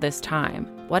after all this time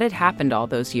what had happened all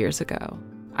those years ago.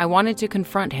 I wanted to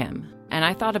confront him, and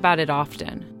I thought about it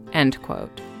often." End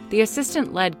quote. The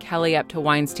assistant led Kelly up to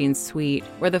Weinstein's suite,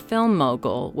 where the film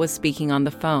mogul was speaking on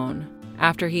the phone.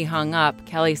 After he hung up,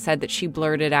 Kelly said that she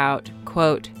blurted out,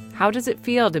 quote, "How does it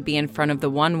feel to be in front of the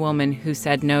one woman who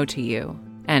said no to you?"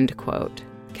 End quote.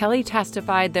 Kelly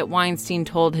testified that Weinstein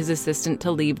told his assistant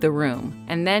to leave the room,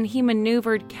 and then he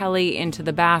maneuvered Kelly into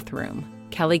the bathroom.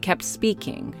 Kelly kept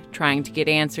speaking, trying to get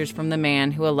answers from the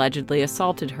man who allegedly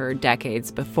assaulted her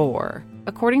decades before.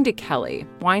 According to Kelly,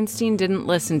 Weinstein didn't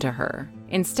listen to her.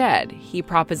 Instead, he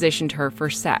propositioned her for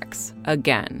sex,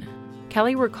 again.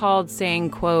 Kelly recalled saying,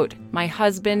 quote, "My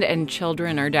husband and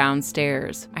children are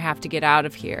downstairs. I have to get out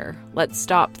of here. Let's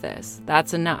stop this.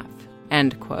 That's enough."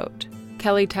 End quote.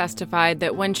 Kelly testified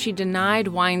that when she denied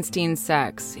Weinstein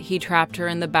sex, he trapped her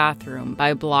in the bathroom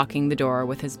by blocking the door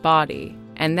with his body,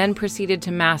 and then proceeded to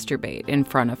masturbate in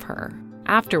front of her.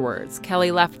 Afterwards,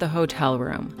 Kelly left the hotel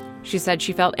room. She said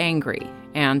she felt angry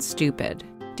and stupid.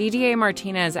 DDA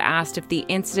Martinez asked if the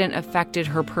incident affected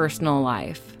her personal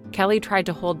life. Kelly tried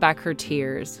to hold back her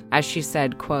tears as she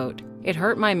said, quote, "It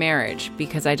hurt my marriage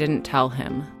because I didn't tell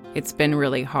him. It's been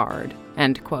really hard."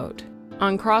 End quote.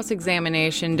 On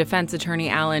cross-examination, defense attorney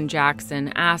Alan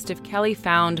Jackson asked if Kelly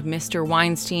found Mr.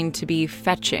 Weinstein to be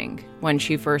fetching when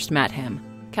she first met him.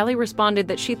 Kelly responded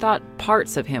that she thought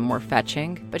parts of him were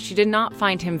fetching, but she did not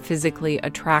find him physically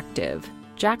attractive.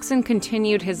 Jackson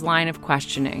continued his line of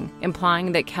questioning,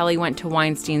 implying that Kelly went to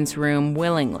Weinstein's room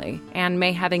willingly and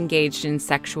may have engaged in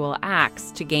sexual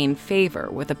acts to gain favor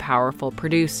with a powerful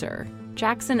producer.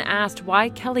 Jackson asked why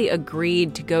Kelly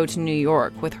agreed to go to New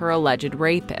York with her alleged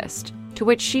rapist, to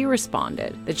which she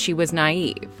responded that she was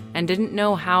naive and didn't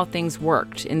know how things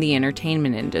worked in the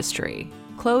entertainment industry.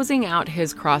 Closing out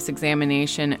his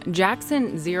cross-examination,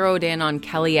 Jackson zeroed in on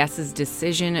Kelly S.'s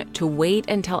decision to wait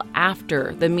until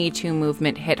after the Me Too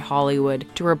movement hit Hollywood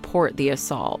to report the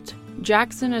assault.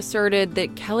 Jackson asserted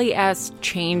that Kelly S.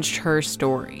 changed her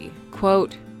story.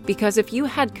 Quote, "Because if you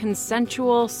had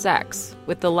consensual sex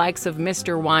with the likes of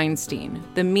Mr. Weinstein,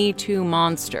 the Me Too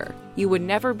monster, you would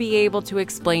never be able to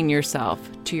explain yourself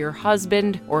to your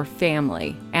husband or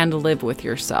family and live with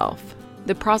yourself."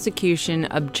 The prosecution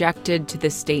objected to the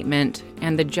statement,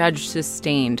 and the judge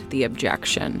sustained the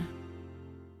objection.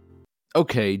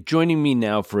 Okay, joining me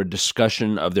now for a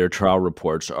discussion of their trial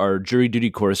reports are jury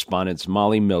duty correspondents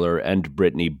Molly Miller and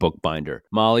Brittany Bookbinder.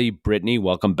 Molly, Brittany,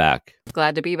 welcome back.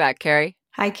 Glad to be back, Carrie.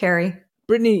 Hi, Carrie.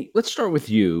 Brittany, let's start with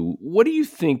you. What do you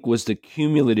think was the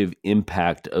cumulative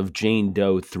impact of Jane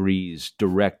Doe 3's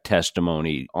direct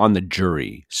testimony on the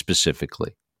jury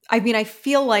specifically? I mean, I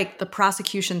feel like the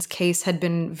prosecution's case had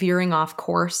been veering off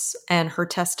course, and her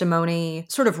testimony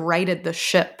sort of righted the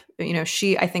ship. You know,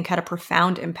 she, I think, had a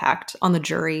profound impact on the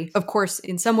jury. Of course,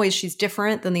 in some ways, she's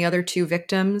different than the other two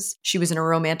victims. She was in a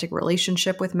romantic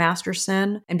relationship with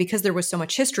Masterson. And because there was so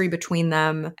much history between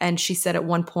them, and she said at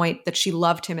one point that she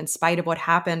loved him in spite of what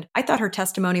happened, I thought her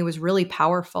testimony was really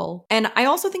powerful. And I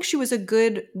also think she was a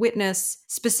good witness,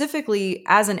 specifically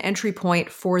as an entry point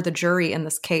for the jury in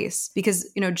this case. Because,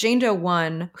 you know, Jane Doe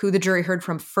 1, who the jury heard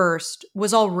from first,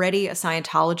 was already a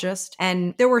Scientologist.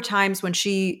 And there were times when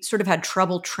she sort of had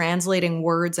trouble translating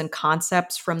words and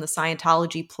concepts from the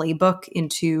Scientology playbook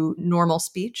into normal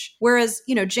speech. Whereas,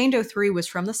 you know, Jane Doe 3 was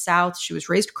from the South. She was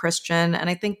raised Christian. And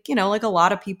I think, you know, like a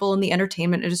lot of people in the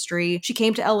entertainment industry, she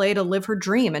came to LA to live her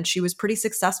dream, and she was pretty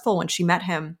successful when she met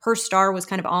him. Her star was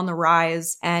kind of on the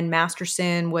rise, and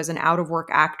Masterson was an out-of-work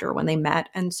actor when they met.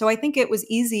 And so I think it was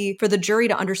easy for the jury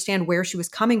to understand where she was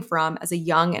coming from as a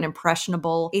young and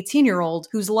impressionable 18-year-old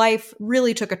whose life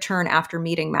really took a turn after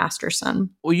meeting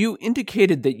Masterson. Well, you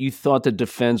indicated that you thought the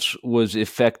defense was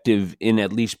effective in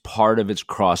at least part of its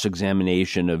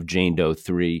cross-examination of Jane Doe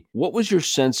 3. What was your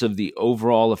sense of the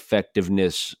overall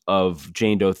effectiveness of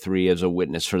Jane Doe 3 as a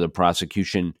witness for the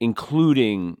prosecution,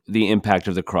 including the impact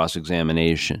of the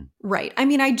cross-examination? Right. I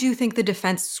mean, I do think the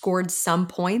defense scored some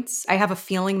points. I have a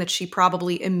feeling that she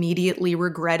probably immediately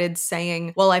regretted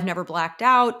saying, well, I've never blacked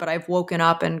out, but I've woken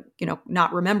up and, you know,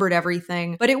 not remembered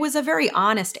everything. But it was a very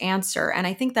honest answer. And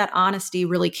I think that honesty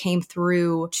really came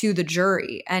through to the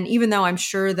jury. And even though I'm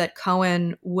sure that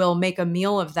Cohen will make a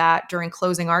meal of that during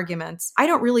closing arguments, I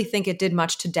don't really think it did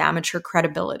much to damage her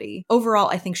credibility. Overall,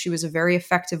 I think she was a very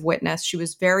effective witness. She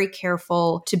was very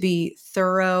careful to be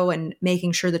thorough and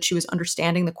making sure that she was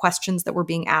understanding the questions that were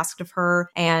being asked of her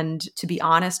and to be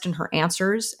honest in her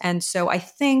answers. And so I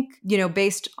think, you know,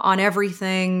 based on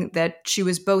everything, that she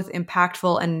was both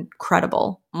impactful and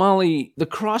credible. Molly, the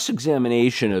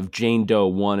cross-examination of Jane Doe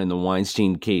 1 in the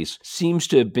Weinstein case seems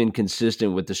to have been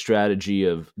consistent with the strategy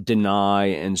of deny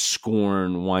and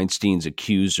scorn Weinstein's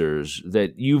accusers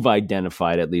that you've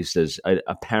identified at least as an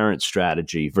apparent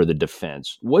strategy for the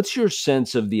defense. What's your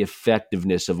sense of the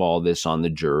effectiveness of all this on the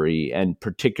jury, and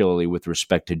particularly with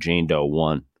respect to Jane Doe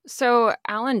 1? So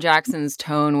Alan Jackson's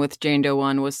tone with Jane Doe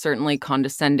 1 was certainly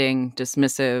condescending,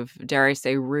 dismissive, dare I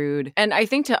say rude. And I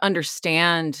think to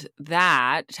understand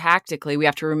that tactically, we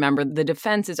have to remember the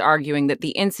defense is arguing that the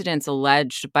incidents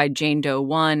alleged by Jane Doe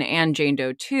 1 and Jane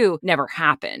Doe 2 never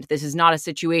happened. This is not a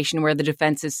situation where the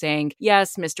defense is saying,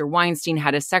 yes, Mr. Weinstein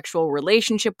had a sexual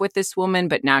relationship with this woman,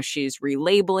 but now she's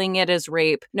relabeling it as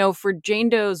rape. No, for Jane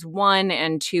Doe's 1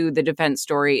 and 2, the defense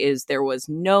story is there was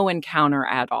no encounter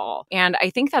at all. And I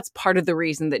think that's part of the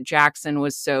reason that Jackson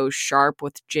was so sharp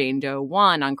with Jane Doe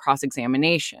 1 on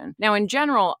cross-examination. Now, in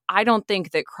general, I don't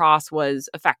think that cross was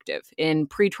effective. In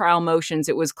pretrial motions,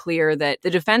 it was clear that the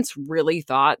defense really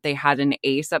thought they had an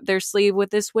ace up their sleeve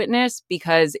with this witness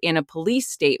because in a police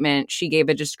statement, she gave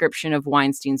a description of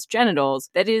Weinstein's genitals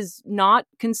that is not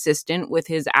consistent with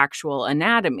his actual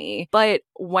anatomy. But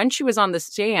when she was on the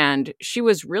stand, she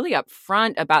was really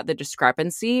upfront about the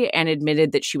discrepancy and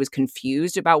admitted that she was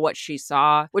confused about what she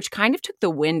saw, which kind of took the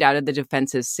wind out of the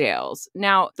defense's sails.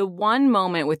 Now, the one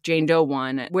moment with Jane Doe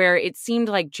 1 where it seemed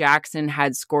like Jackson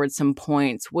had scored some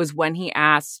points was when he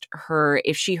asked her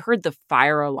if she heard the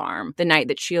fire alarm the night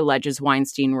that she alleges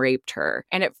Weinstein raped her.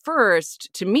 And at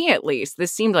first, to me at least,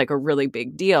 this seemed like a really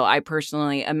big deal. I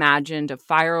personally imagined a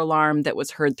fire alarm that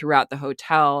was heard throughout the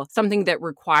hotel, something that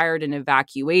required an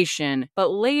evacuation.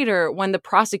 But later, when the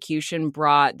prosecution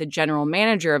brought the general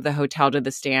manager of the hotel to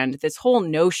the stand, this whole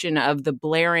notion of the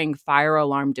blaring fire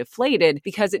alarm deflated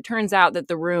because it turns out that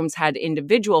the rooms had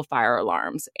individual fire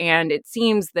alarms. And it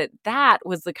seems that that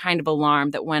was the kind of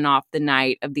alarm that went off the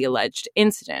night of the alleged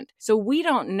incident. So we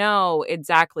don't know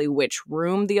exactly which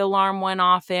room the alarm went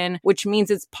off in, which means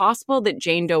it's possible that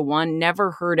Jane Doe 1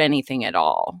 never heard anything at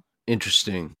all.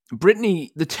 Interesting.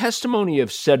 Brittany, the testimony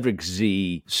of Cedric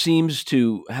Z seems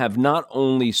to have not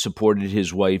only supported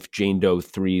his wife Jane Doe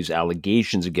 3's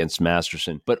allegations against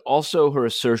Masterson, but also her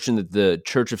assertion that the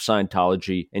Church of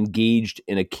Scientology engaged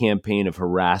in a campaign of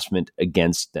harassment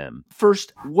against them.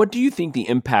 First, what do you think the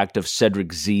impact of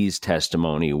Cedric Z's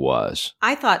testimony was?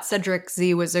 I thought Cedric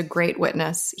Z was a great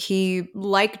witness. He,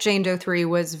 like Jane Doe 3,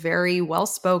 was very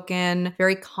well-spoken,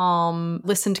 very calm,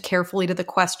 listened carefully to the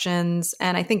questions,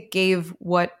 and I think gave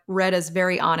what read as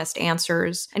very honest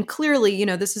answers. And clearly,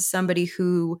 this is somebody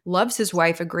who loves his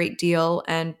wife a great deal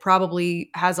and probably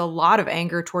has a lot of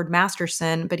anger toward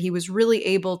Masterson, but he was really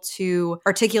able to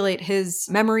articulate his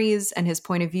memories and his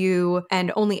point of view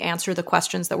and only answer the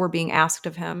questions that were being asked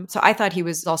of him. So I thought he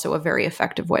was also a very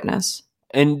effective witness.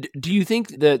 And do you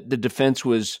think that the defense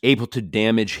was able to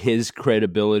damage his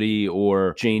credibility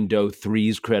or Jane Doe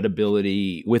 3's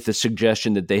credibility with the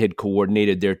suggestion that they had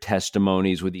coordinated their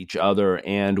testimonies with each other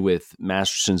and with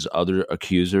Masterson's other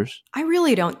accusers? I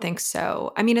really don't think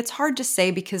so. I mean, it's hard to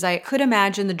say because I could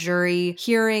imagine the jury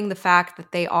hearing the fact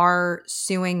that they are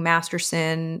suing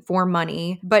Masterson for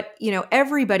money. But,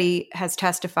 everybody has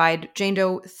testified, Jane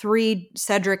Doe 3,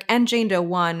 Cedric, and Jane Doe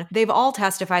 1, they've all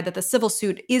testified that the civil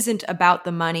suit isn't about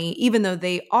the money, even though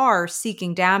they are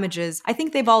seeking damages. I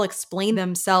think they've all explained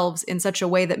themselves in such a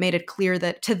way that made it clear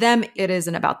that to them, it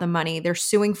isn't about the money. They're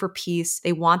suing for peace.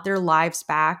 They want their lives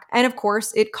back. And of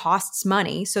course, it costs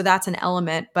money. So that's an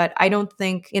element, but I don't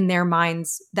think in their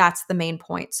minds, that's the main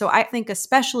point. So I think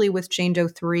especially with Jane Doe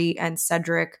 3 and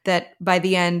Cedric, that by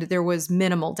the end, there was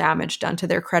minimal damage done to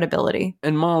their credibility.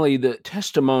 And Molly, the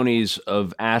testimonies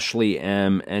of Ashley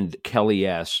M. and Kelly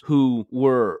S., who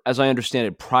were, as I understand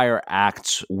it, prior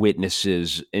acts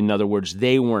witnesses. In other words,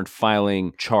 they weren't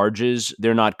filing charges.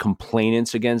 They're not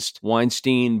complainants against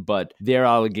Weinstein, but their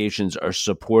allegations are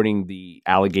supporting the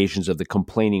allegations of the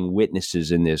complaining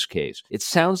witnesses in this case. It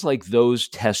sounds like those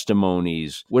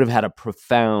testimonies would have had a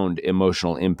profound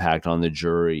emotional impact on the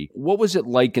jury. What was it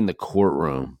like in the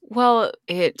courtroom? Well,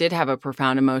 it did have a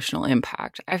profound emotional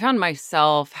impact. I found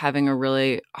myself having a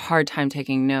really hard time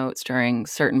taking notes during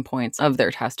certain points of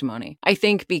their testimony. I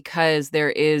think because there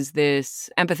is this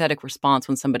empathetic response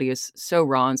when somebody is so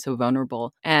raw and so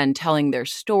vulnerable and telling their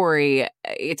story,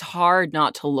 it's hard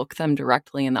not to look them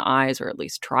directly in the eyes, or at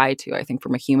least try to, I think,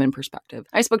 from a human perspective.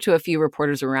 I spoke to a few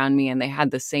reporters around me and they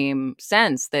had the same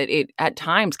sense that it at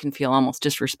times can feel almost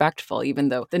disrespectful, even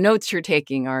though the notes you're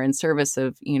taking are in service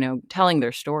of, telling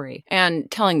their story. And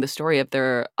telling the story of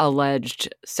their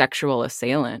alleged sexual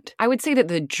assailant. I would say that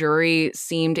the jury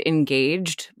seemed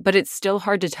engaged, but it's still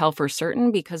hard to tell for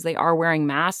certain because they are wearing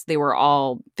masks. They were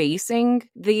all facing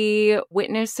the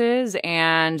witnesses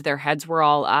and their heads were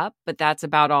all up, but that's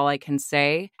about all I can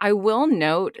say. I will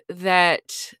note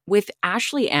that with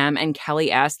Ashley M. and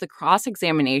Kelly S., the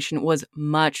cross-examination was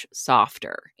much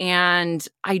softer. And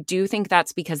I do think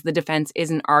that's because the defense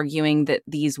isn't arguing that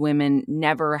these women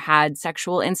never had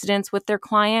sexual incidents with their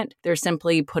client. They're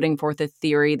simply putting forth a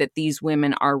theory that these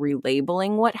women are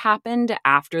relabeling what happened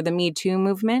after the Me Too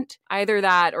movement. Either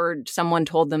that or someone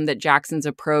told them that Jackson's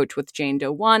approach with Jane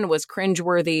Doe 1 was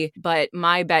cringeworthy, but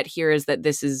my bet here is that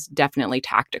this is definitely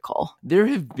tactical. There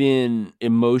have been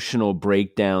emotional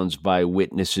breakdowns by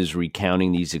witnesses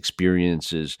recounting these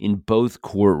experiences in both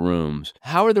courtrooms.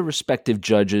 How are the respective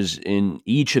judges in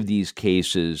each of these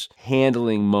cases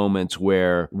handling moments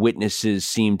where witnesses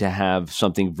seem to have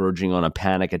something verging on a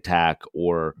panic attack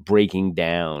or breaking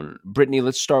down? Brittany,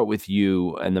 let's start with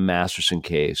you and the Masterson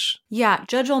case. Yeah,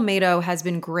 Judge Olmedo has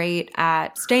been great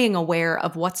at staying aware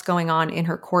of what's going on in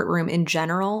her courtroom in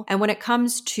general. And when it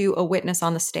comes to a witness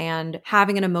on the stand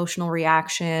having an emotional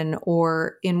reaction,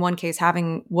 or in one case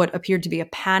having what appeared to be a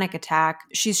panic attack,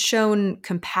 she's shown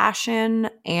compassion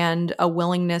and a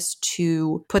willingness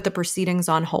to put the proceedings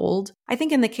on hold. I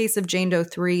think in the case of Jane Doe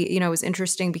 3, it was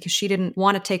interesting because she didn't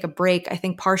want to take a break. I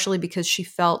think partially because she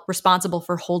felt responsible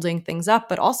for holding things up,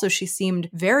 but also she seemed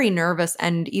very nervous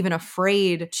and even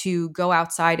afraid to go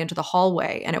outside into the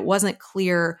hallway. And it wasn't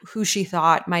clear who she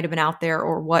thought might have been out there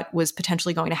or what was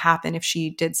potentially going to happen if she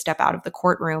did step out of the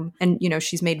courtroom. And,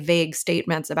 she's made vague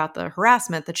statements about the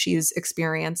harassment that she's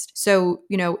experienced. So,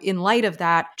 in light of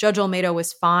that, Judge Olmedo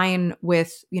was fine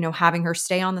with, having her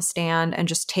stay on the stand and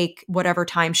just take whatever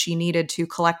time she needed to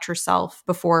collect herself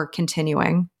before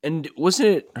continuing. And wasn't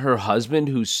it her husband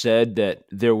who said that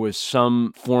there was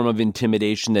some form of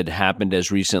intimidation that happened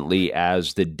as recently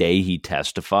as the day he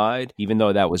testified, even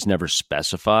though that was never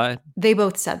specified? They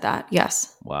both said that,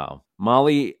 yes. Wow.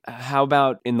 Molly, how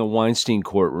about in the Weinstein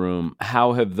courtroom?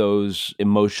 How have those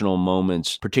emotional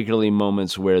moments, particularly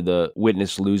moments where the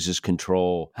witness loses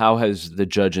control, how has the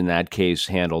judge in that case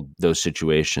handled those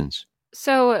situations?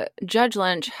 So Judge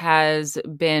Lynch has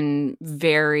been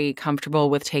very comfortable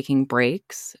with taking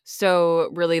breaks. So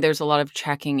really there's a lot of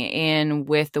checking in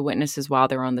with the witnesses while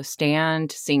they're on the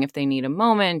stand, seeing if they need a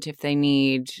moment, if they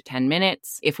need 10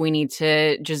 minutes, if we need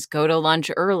to just go to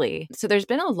lunch early. So there's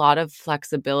been a lot of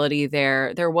flexibility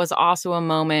there. There was also a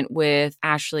moment with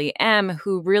Ashley M.,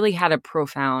 who really had a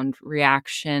profound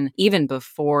reaction even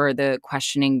before the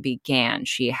questioning began.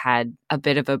 She had a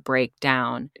bit of a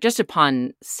breakdown just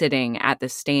upon sitting at the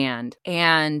stand.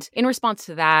 And in response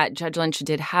to that, Judge Lynch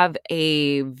did have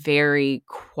a very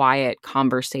quiet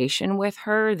conversation with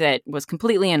her that was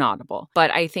completely inaudible. But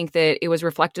I think that it was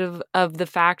reflective of the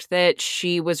fact that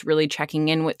she was really checking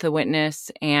in with the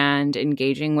witness and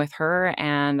engaging with her.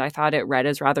 And I thought it read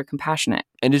as rather compassionate.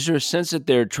 And is there a sense that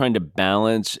they're trying to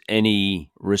balance any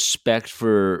respect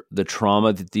for the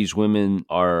trauma that these women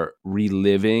are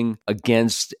reliving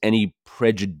against any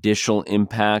prejudicial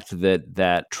impact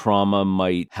that trauma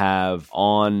might have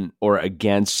on or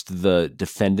against the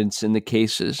defendants in the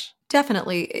cases?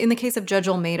 Definitely. In the case of Judge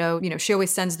Olmedo, she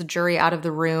always sends the jury out of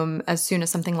the room as soon as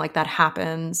something like that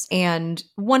happens. And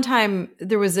one time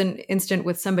there was an incident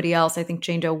with somebody else, I think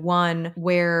Jane Doe 1,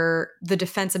 where the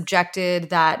defense objected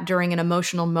that during an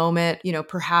emotional moment,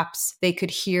 perhaps they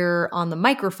could hear on the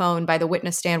microphone by the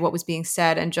witness stand what was being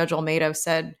said. And Judge Olmedo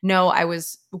said, no, I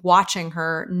was watching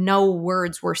her. No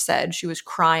words were said. She was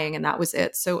crying and that was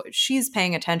it. So she's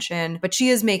paying attention, but she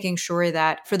is making sure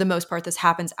that for the most part, this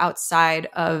happens outside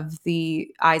of the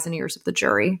eyes and ears of the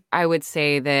jury. I would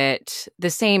say that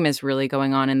the same is really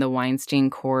going on in the Weinstein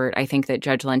court. I think that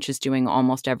Judge Lynch is doing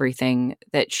almost everything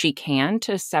that she can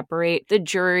to separate the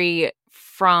jury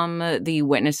from the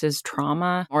witness's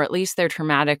trauma, or at least their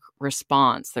traumatic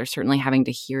response. They're certainly having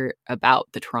to hear about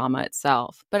the trauma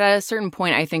itself. But at a certain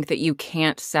point, I think that you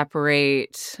can't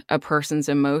separate a person's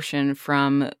emotion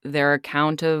from their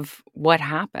account of what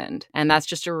happened. And that's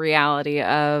just a reality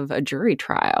of a jury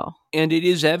trial. And it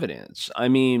is evidence. I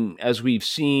mean, as we've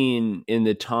seen in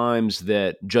the times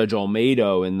that Judge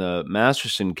Olmedo in the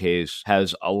Masterson case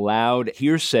has allowed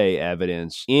hearsay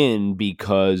evidence in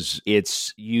because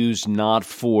it's used not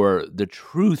for the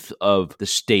truth of the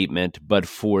statement, but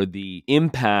for the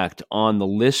impact on the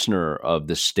listener of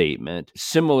the statement.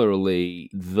 Similarly,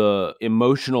 the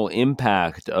emotional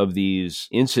impact of these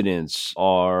incidents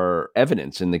are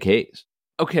evidence in the case.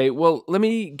 Okay, well, let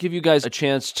me give you guys a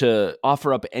chance to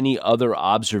offer up any other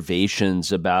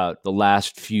observations about the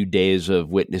last few days of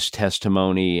witness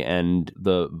testimony and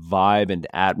the vibe and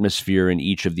atmosphere in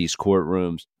each of these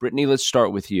courtrooms. Brittany, let's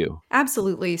start with you.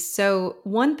 Absolutely. So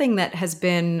one thing that has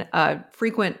been a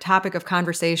frequent topic of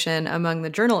conversation among the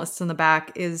journalists in the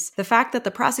back is the fact that the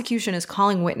prosecution is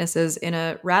calling witnesses in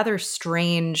a rather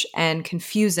strange and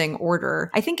confusing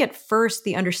order. I think at first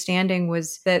the understanding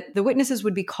was that the witnesses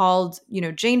would be called,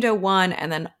 Jane Doe 1, and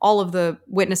then all of the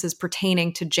witnesses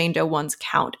pertaining to Jane Doe 1's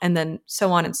count, and then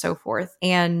so on and so forth.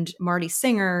 And Marty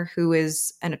Singer, who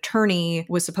is an attorney,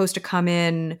 was supposed to come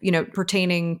in,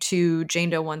 pertaining to Jane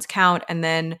Doe 1's count, and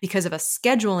then because of a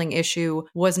scheduling issue,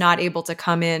 was not able to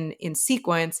come in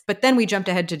sequence. But then we jumped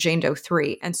ahead to Jane Doe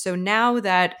 3. And so now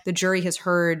that the jury has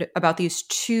heard about these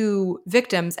two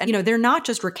victims, and they're not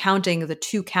just recounting the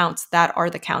two counts that are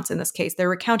the counts in this case, they're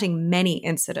recounting many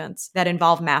incidents that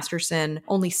involve Masterson,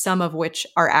 only some of which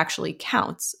are actually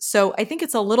counts. So I think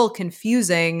it's a little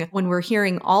confusing when we're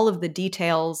hearing all of the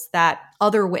details that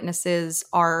other witnesses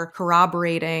are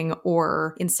corroborating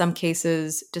or in some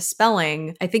cases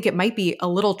dispelling. I think it might be a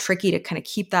little tricky to kind of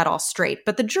keep that all straight.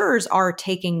 But the jurors are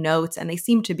taking notes and they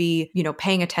seem to be,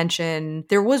 paying attention.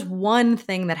 There was one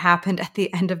thing that happened at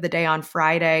the end of the day on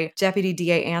Friday. Deputy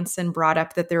DA Anson brought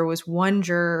up that there was one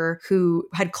juror who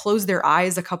had closed their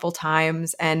eyes a couple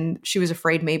times and she was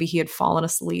afraid maybe he had fallen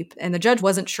asleep. And the judge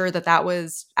wasn't sure that that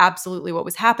was absolutely what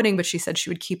was happening, but she said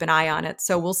she would keep an eye on it.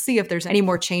 So we'll see if there's any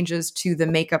more changes to the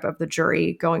makeup of the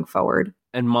jury going forward.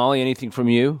 And Molly, anything from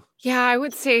you? Yeah, I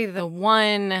would say the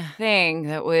one thing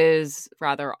that was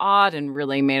rather odd and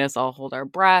really made us all hold our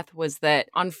breath was that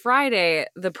on Friday,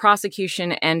 the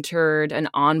prosecution entered an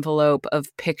envelope of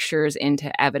pictures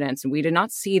into evidence. And we did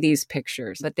not see these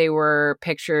pictures, but they were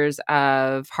pictures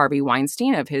of Harvey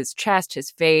Weinstein, of his chest,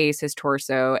 his face, his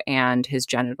torso, and his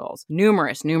genitals.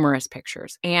 Numerous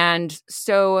pictures. And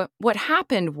so what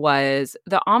happened was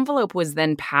the envelope was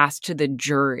then passed to the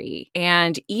jury,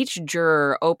 and each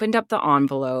juror opened up the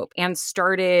envelope and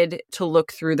started to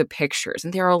look through the pictures.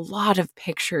 And there are a lot of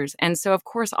pictures. And so, of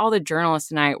course, all the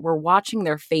journalists and I were watching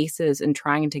their faces and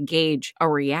trying to gauge a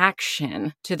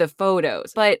reaction to the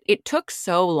photos. But it took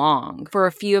so long for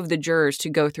a few of the jurors to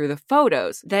go through the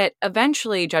photos that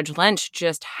eventually Judge Lynch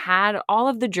just had all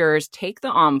of the jurors take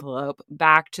the envelope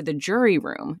back to the jury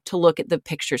room to look at the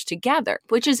pictures together,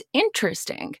 which is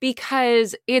interesting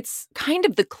because it's kind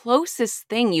of the closest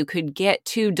thing you could get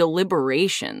to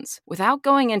deliberations without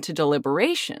going into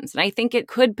deliberations. And I think it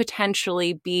could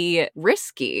potentially be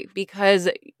risky because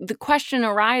the question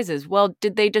arises, well,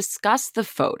 did they discuss the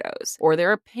photos or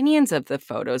their opinions of the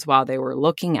photos while they were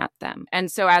looking at them?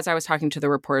 And so as I was talking to the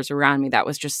reporters around me, that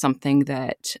was just something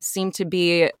that seemed to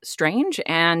be strange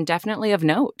and definitely of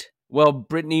note. Well,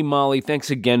 Brittany, Molly, thanks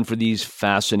again for these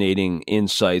fascinating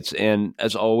insights. And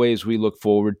as always, we look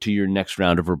forward to your next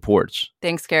round of reports.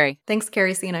 Thanks, Carrie. Thanks,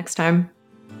 Carrie. See you next time.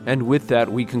 And with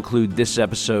that, we conclude this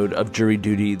episode of Jury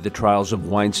Duty, The Trials of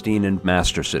Weinstein and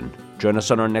Masterson. Join us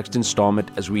on our next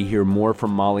installment as we hear more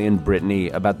from Molly and Brittany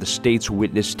about the state's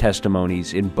witness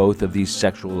testimonies in both of these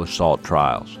sexual assault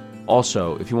trials.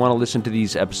 Also, if you want to listen to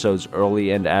these episodes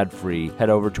early and ad-free, head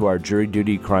over to our Jury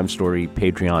Duty Crime Story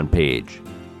Patreon page.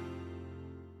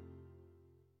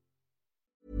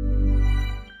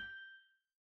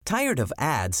 Tired of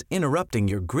ads interrupting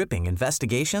your gripping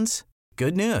investigations?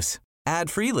 Good news.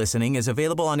 Ad-free listening is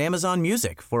available on Amazon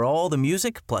Music for all the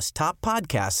music plus top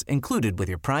podcasts included with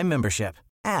your Prime membership.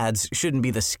 Ads shouldn't be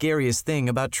the scariest thing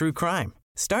about true crime.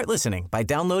 Start listening by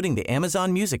downloading the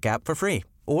Amazon Music app for free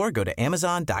or go to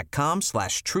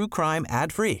amazon.com/truecrime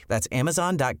ad-free. That's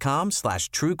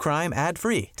amazon.com/truecrime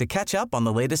ad-free to catch up on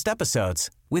the latest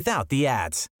episodes without the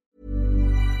ads.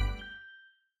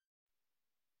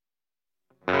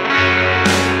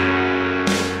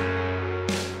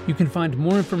 You can find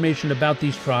more information about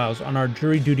these trials on our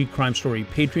Jury Duty Crime Story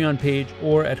Patreon page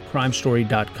or at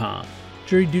crimestory.com.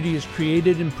 Jury Duty is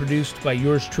created and produced by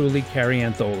yours truly, Carrie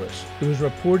Antholis. It was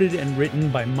reported and written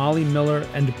by Molly Miller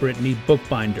and Brittany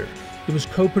Bookbinder. It was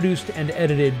co-produced and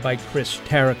edited by Chris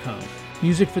Tarracone.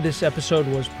 Music for this episode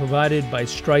was provided by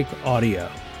Strike Audio.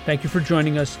 Thank you for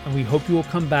joining us, and we hope you will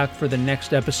come back for the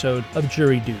next episode of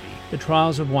Jury Duty, The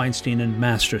Trials of Weinstein and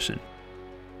Masterson.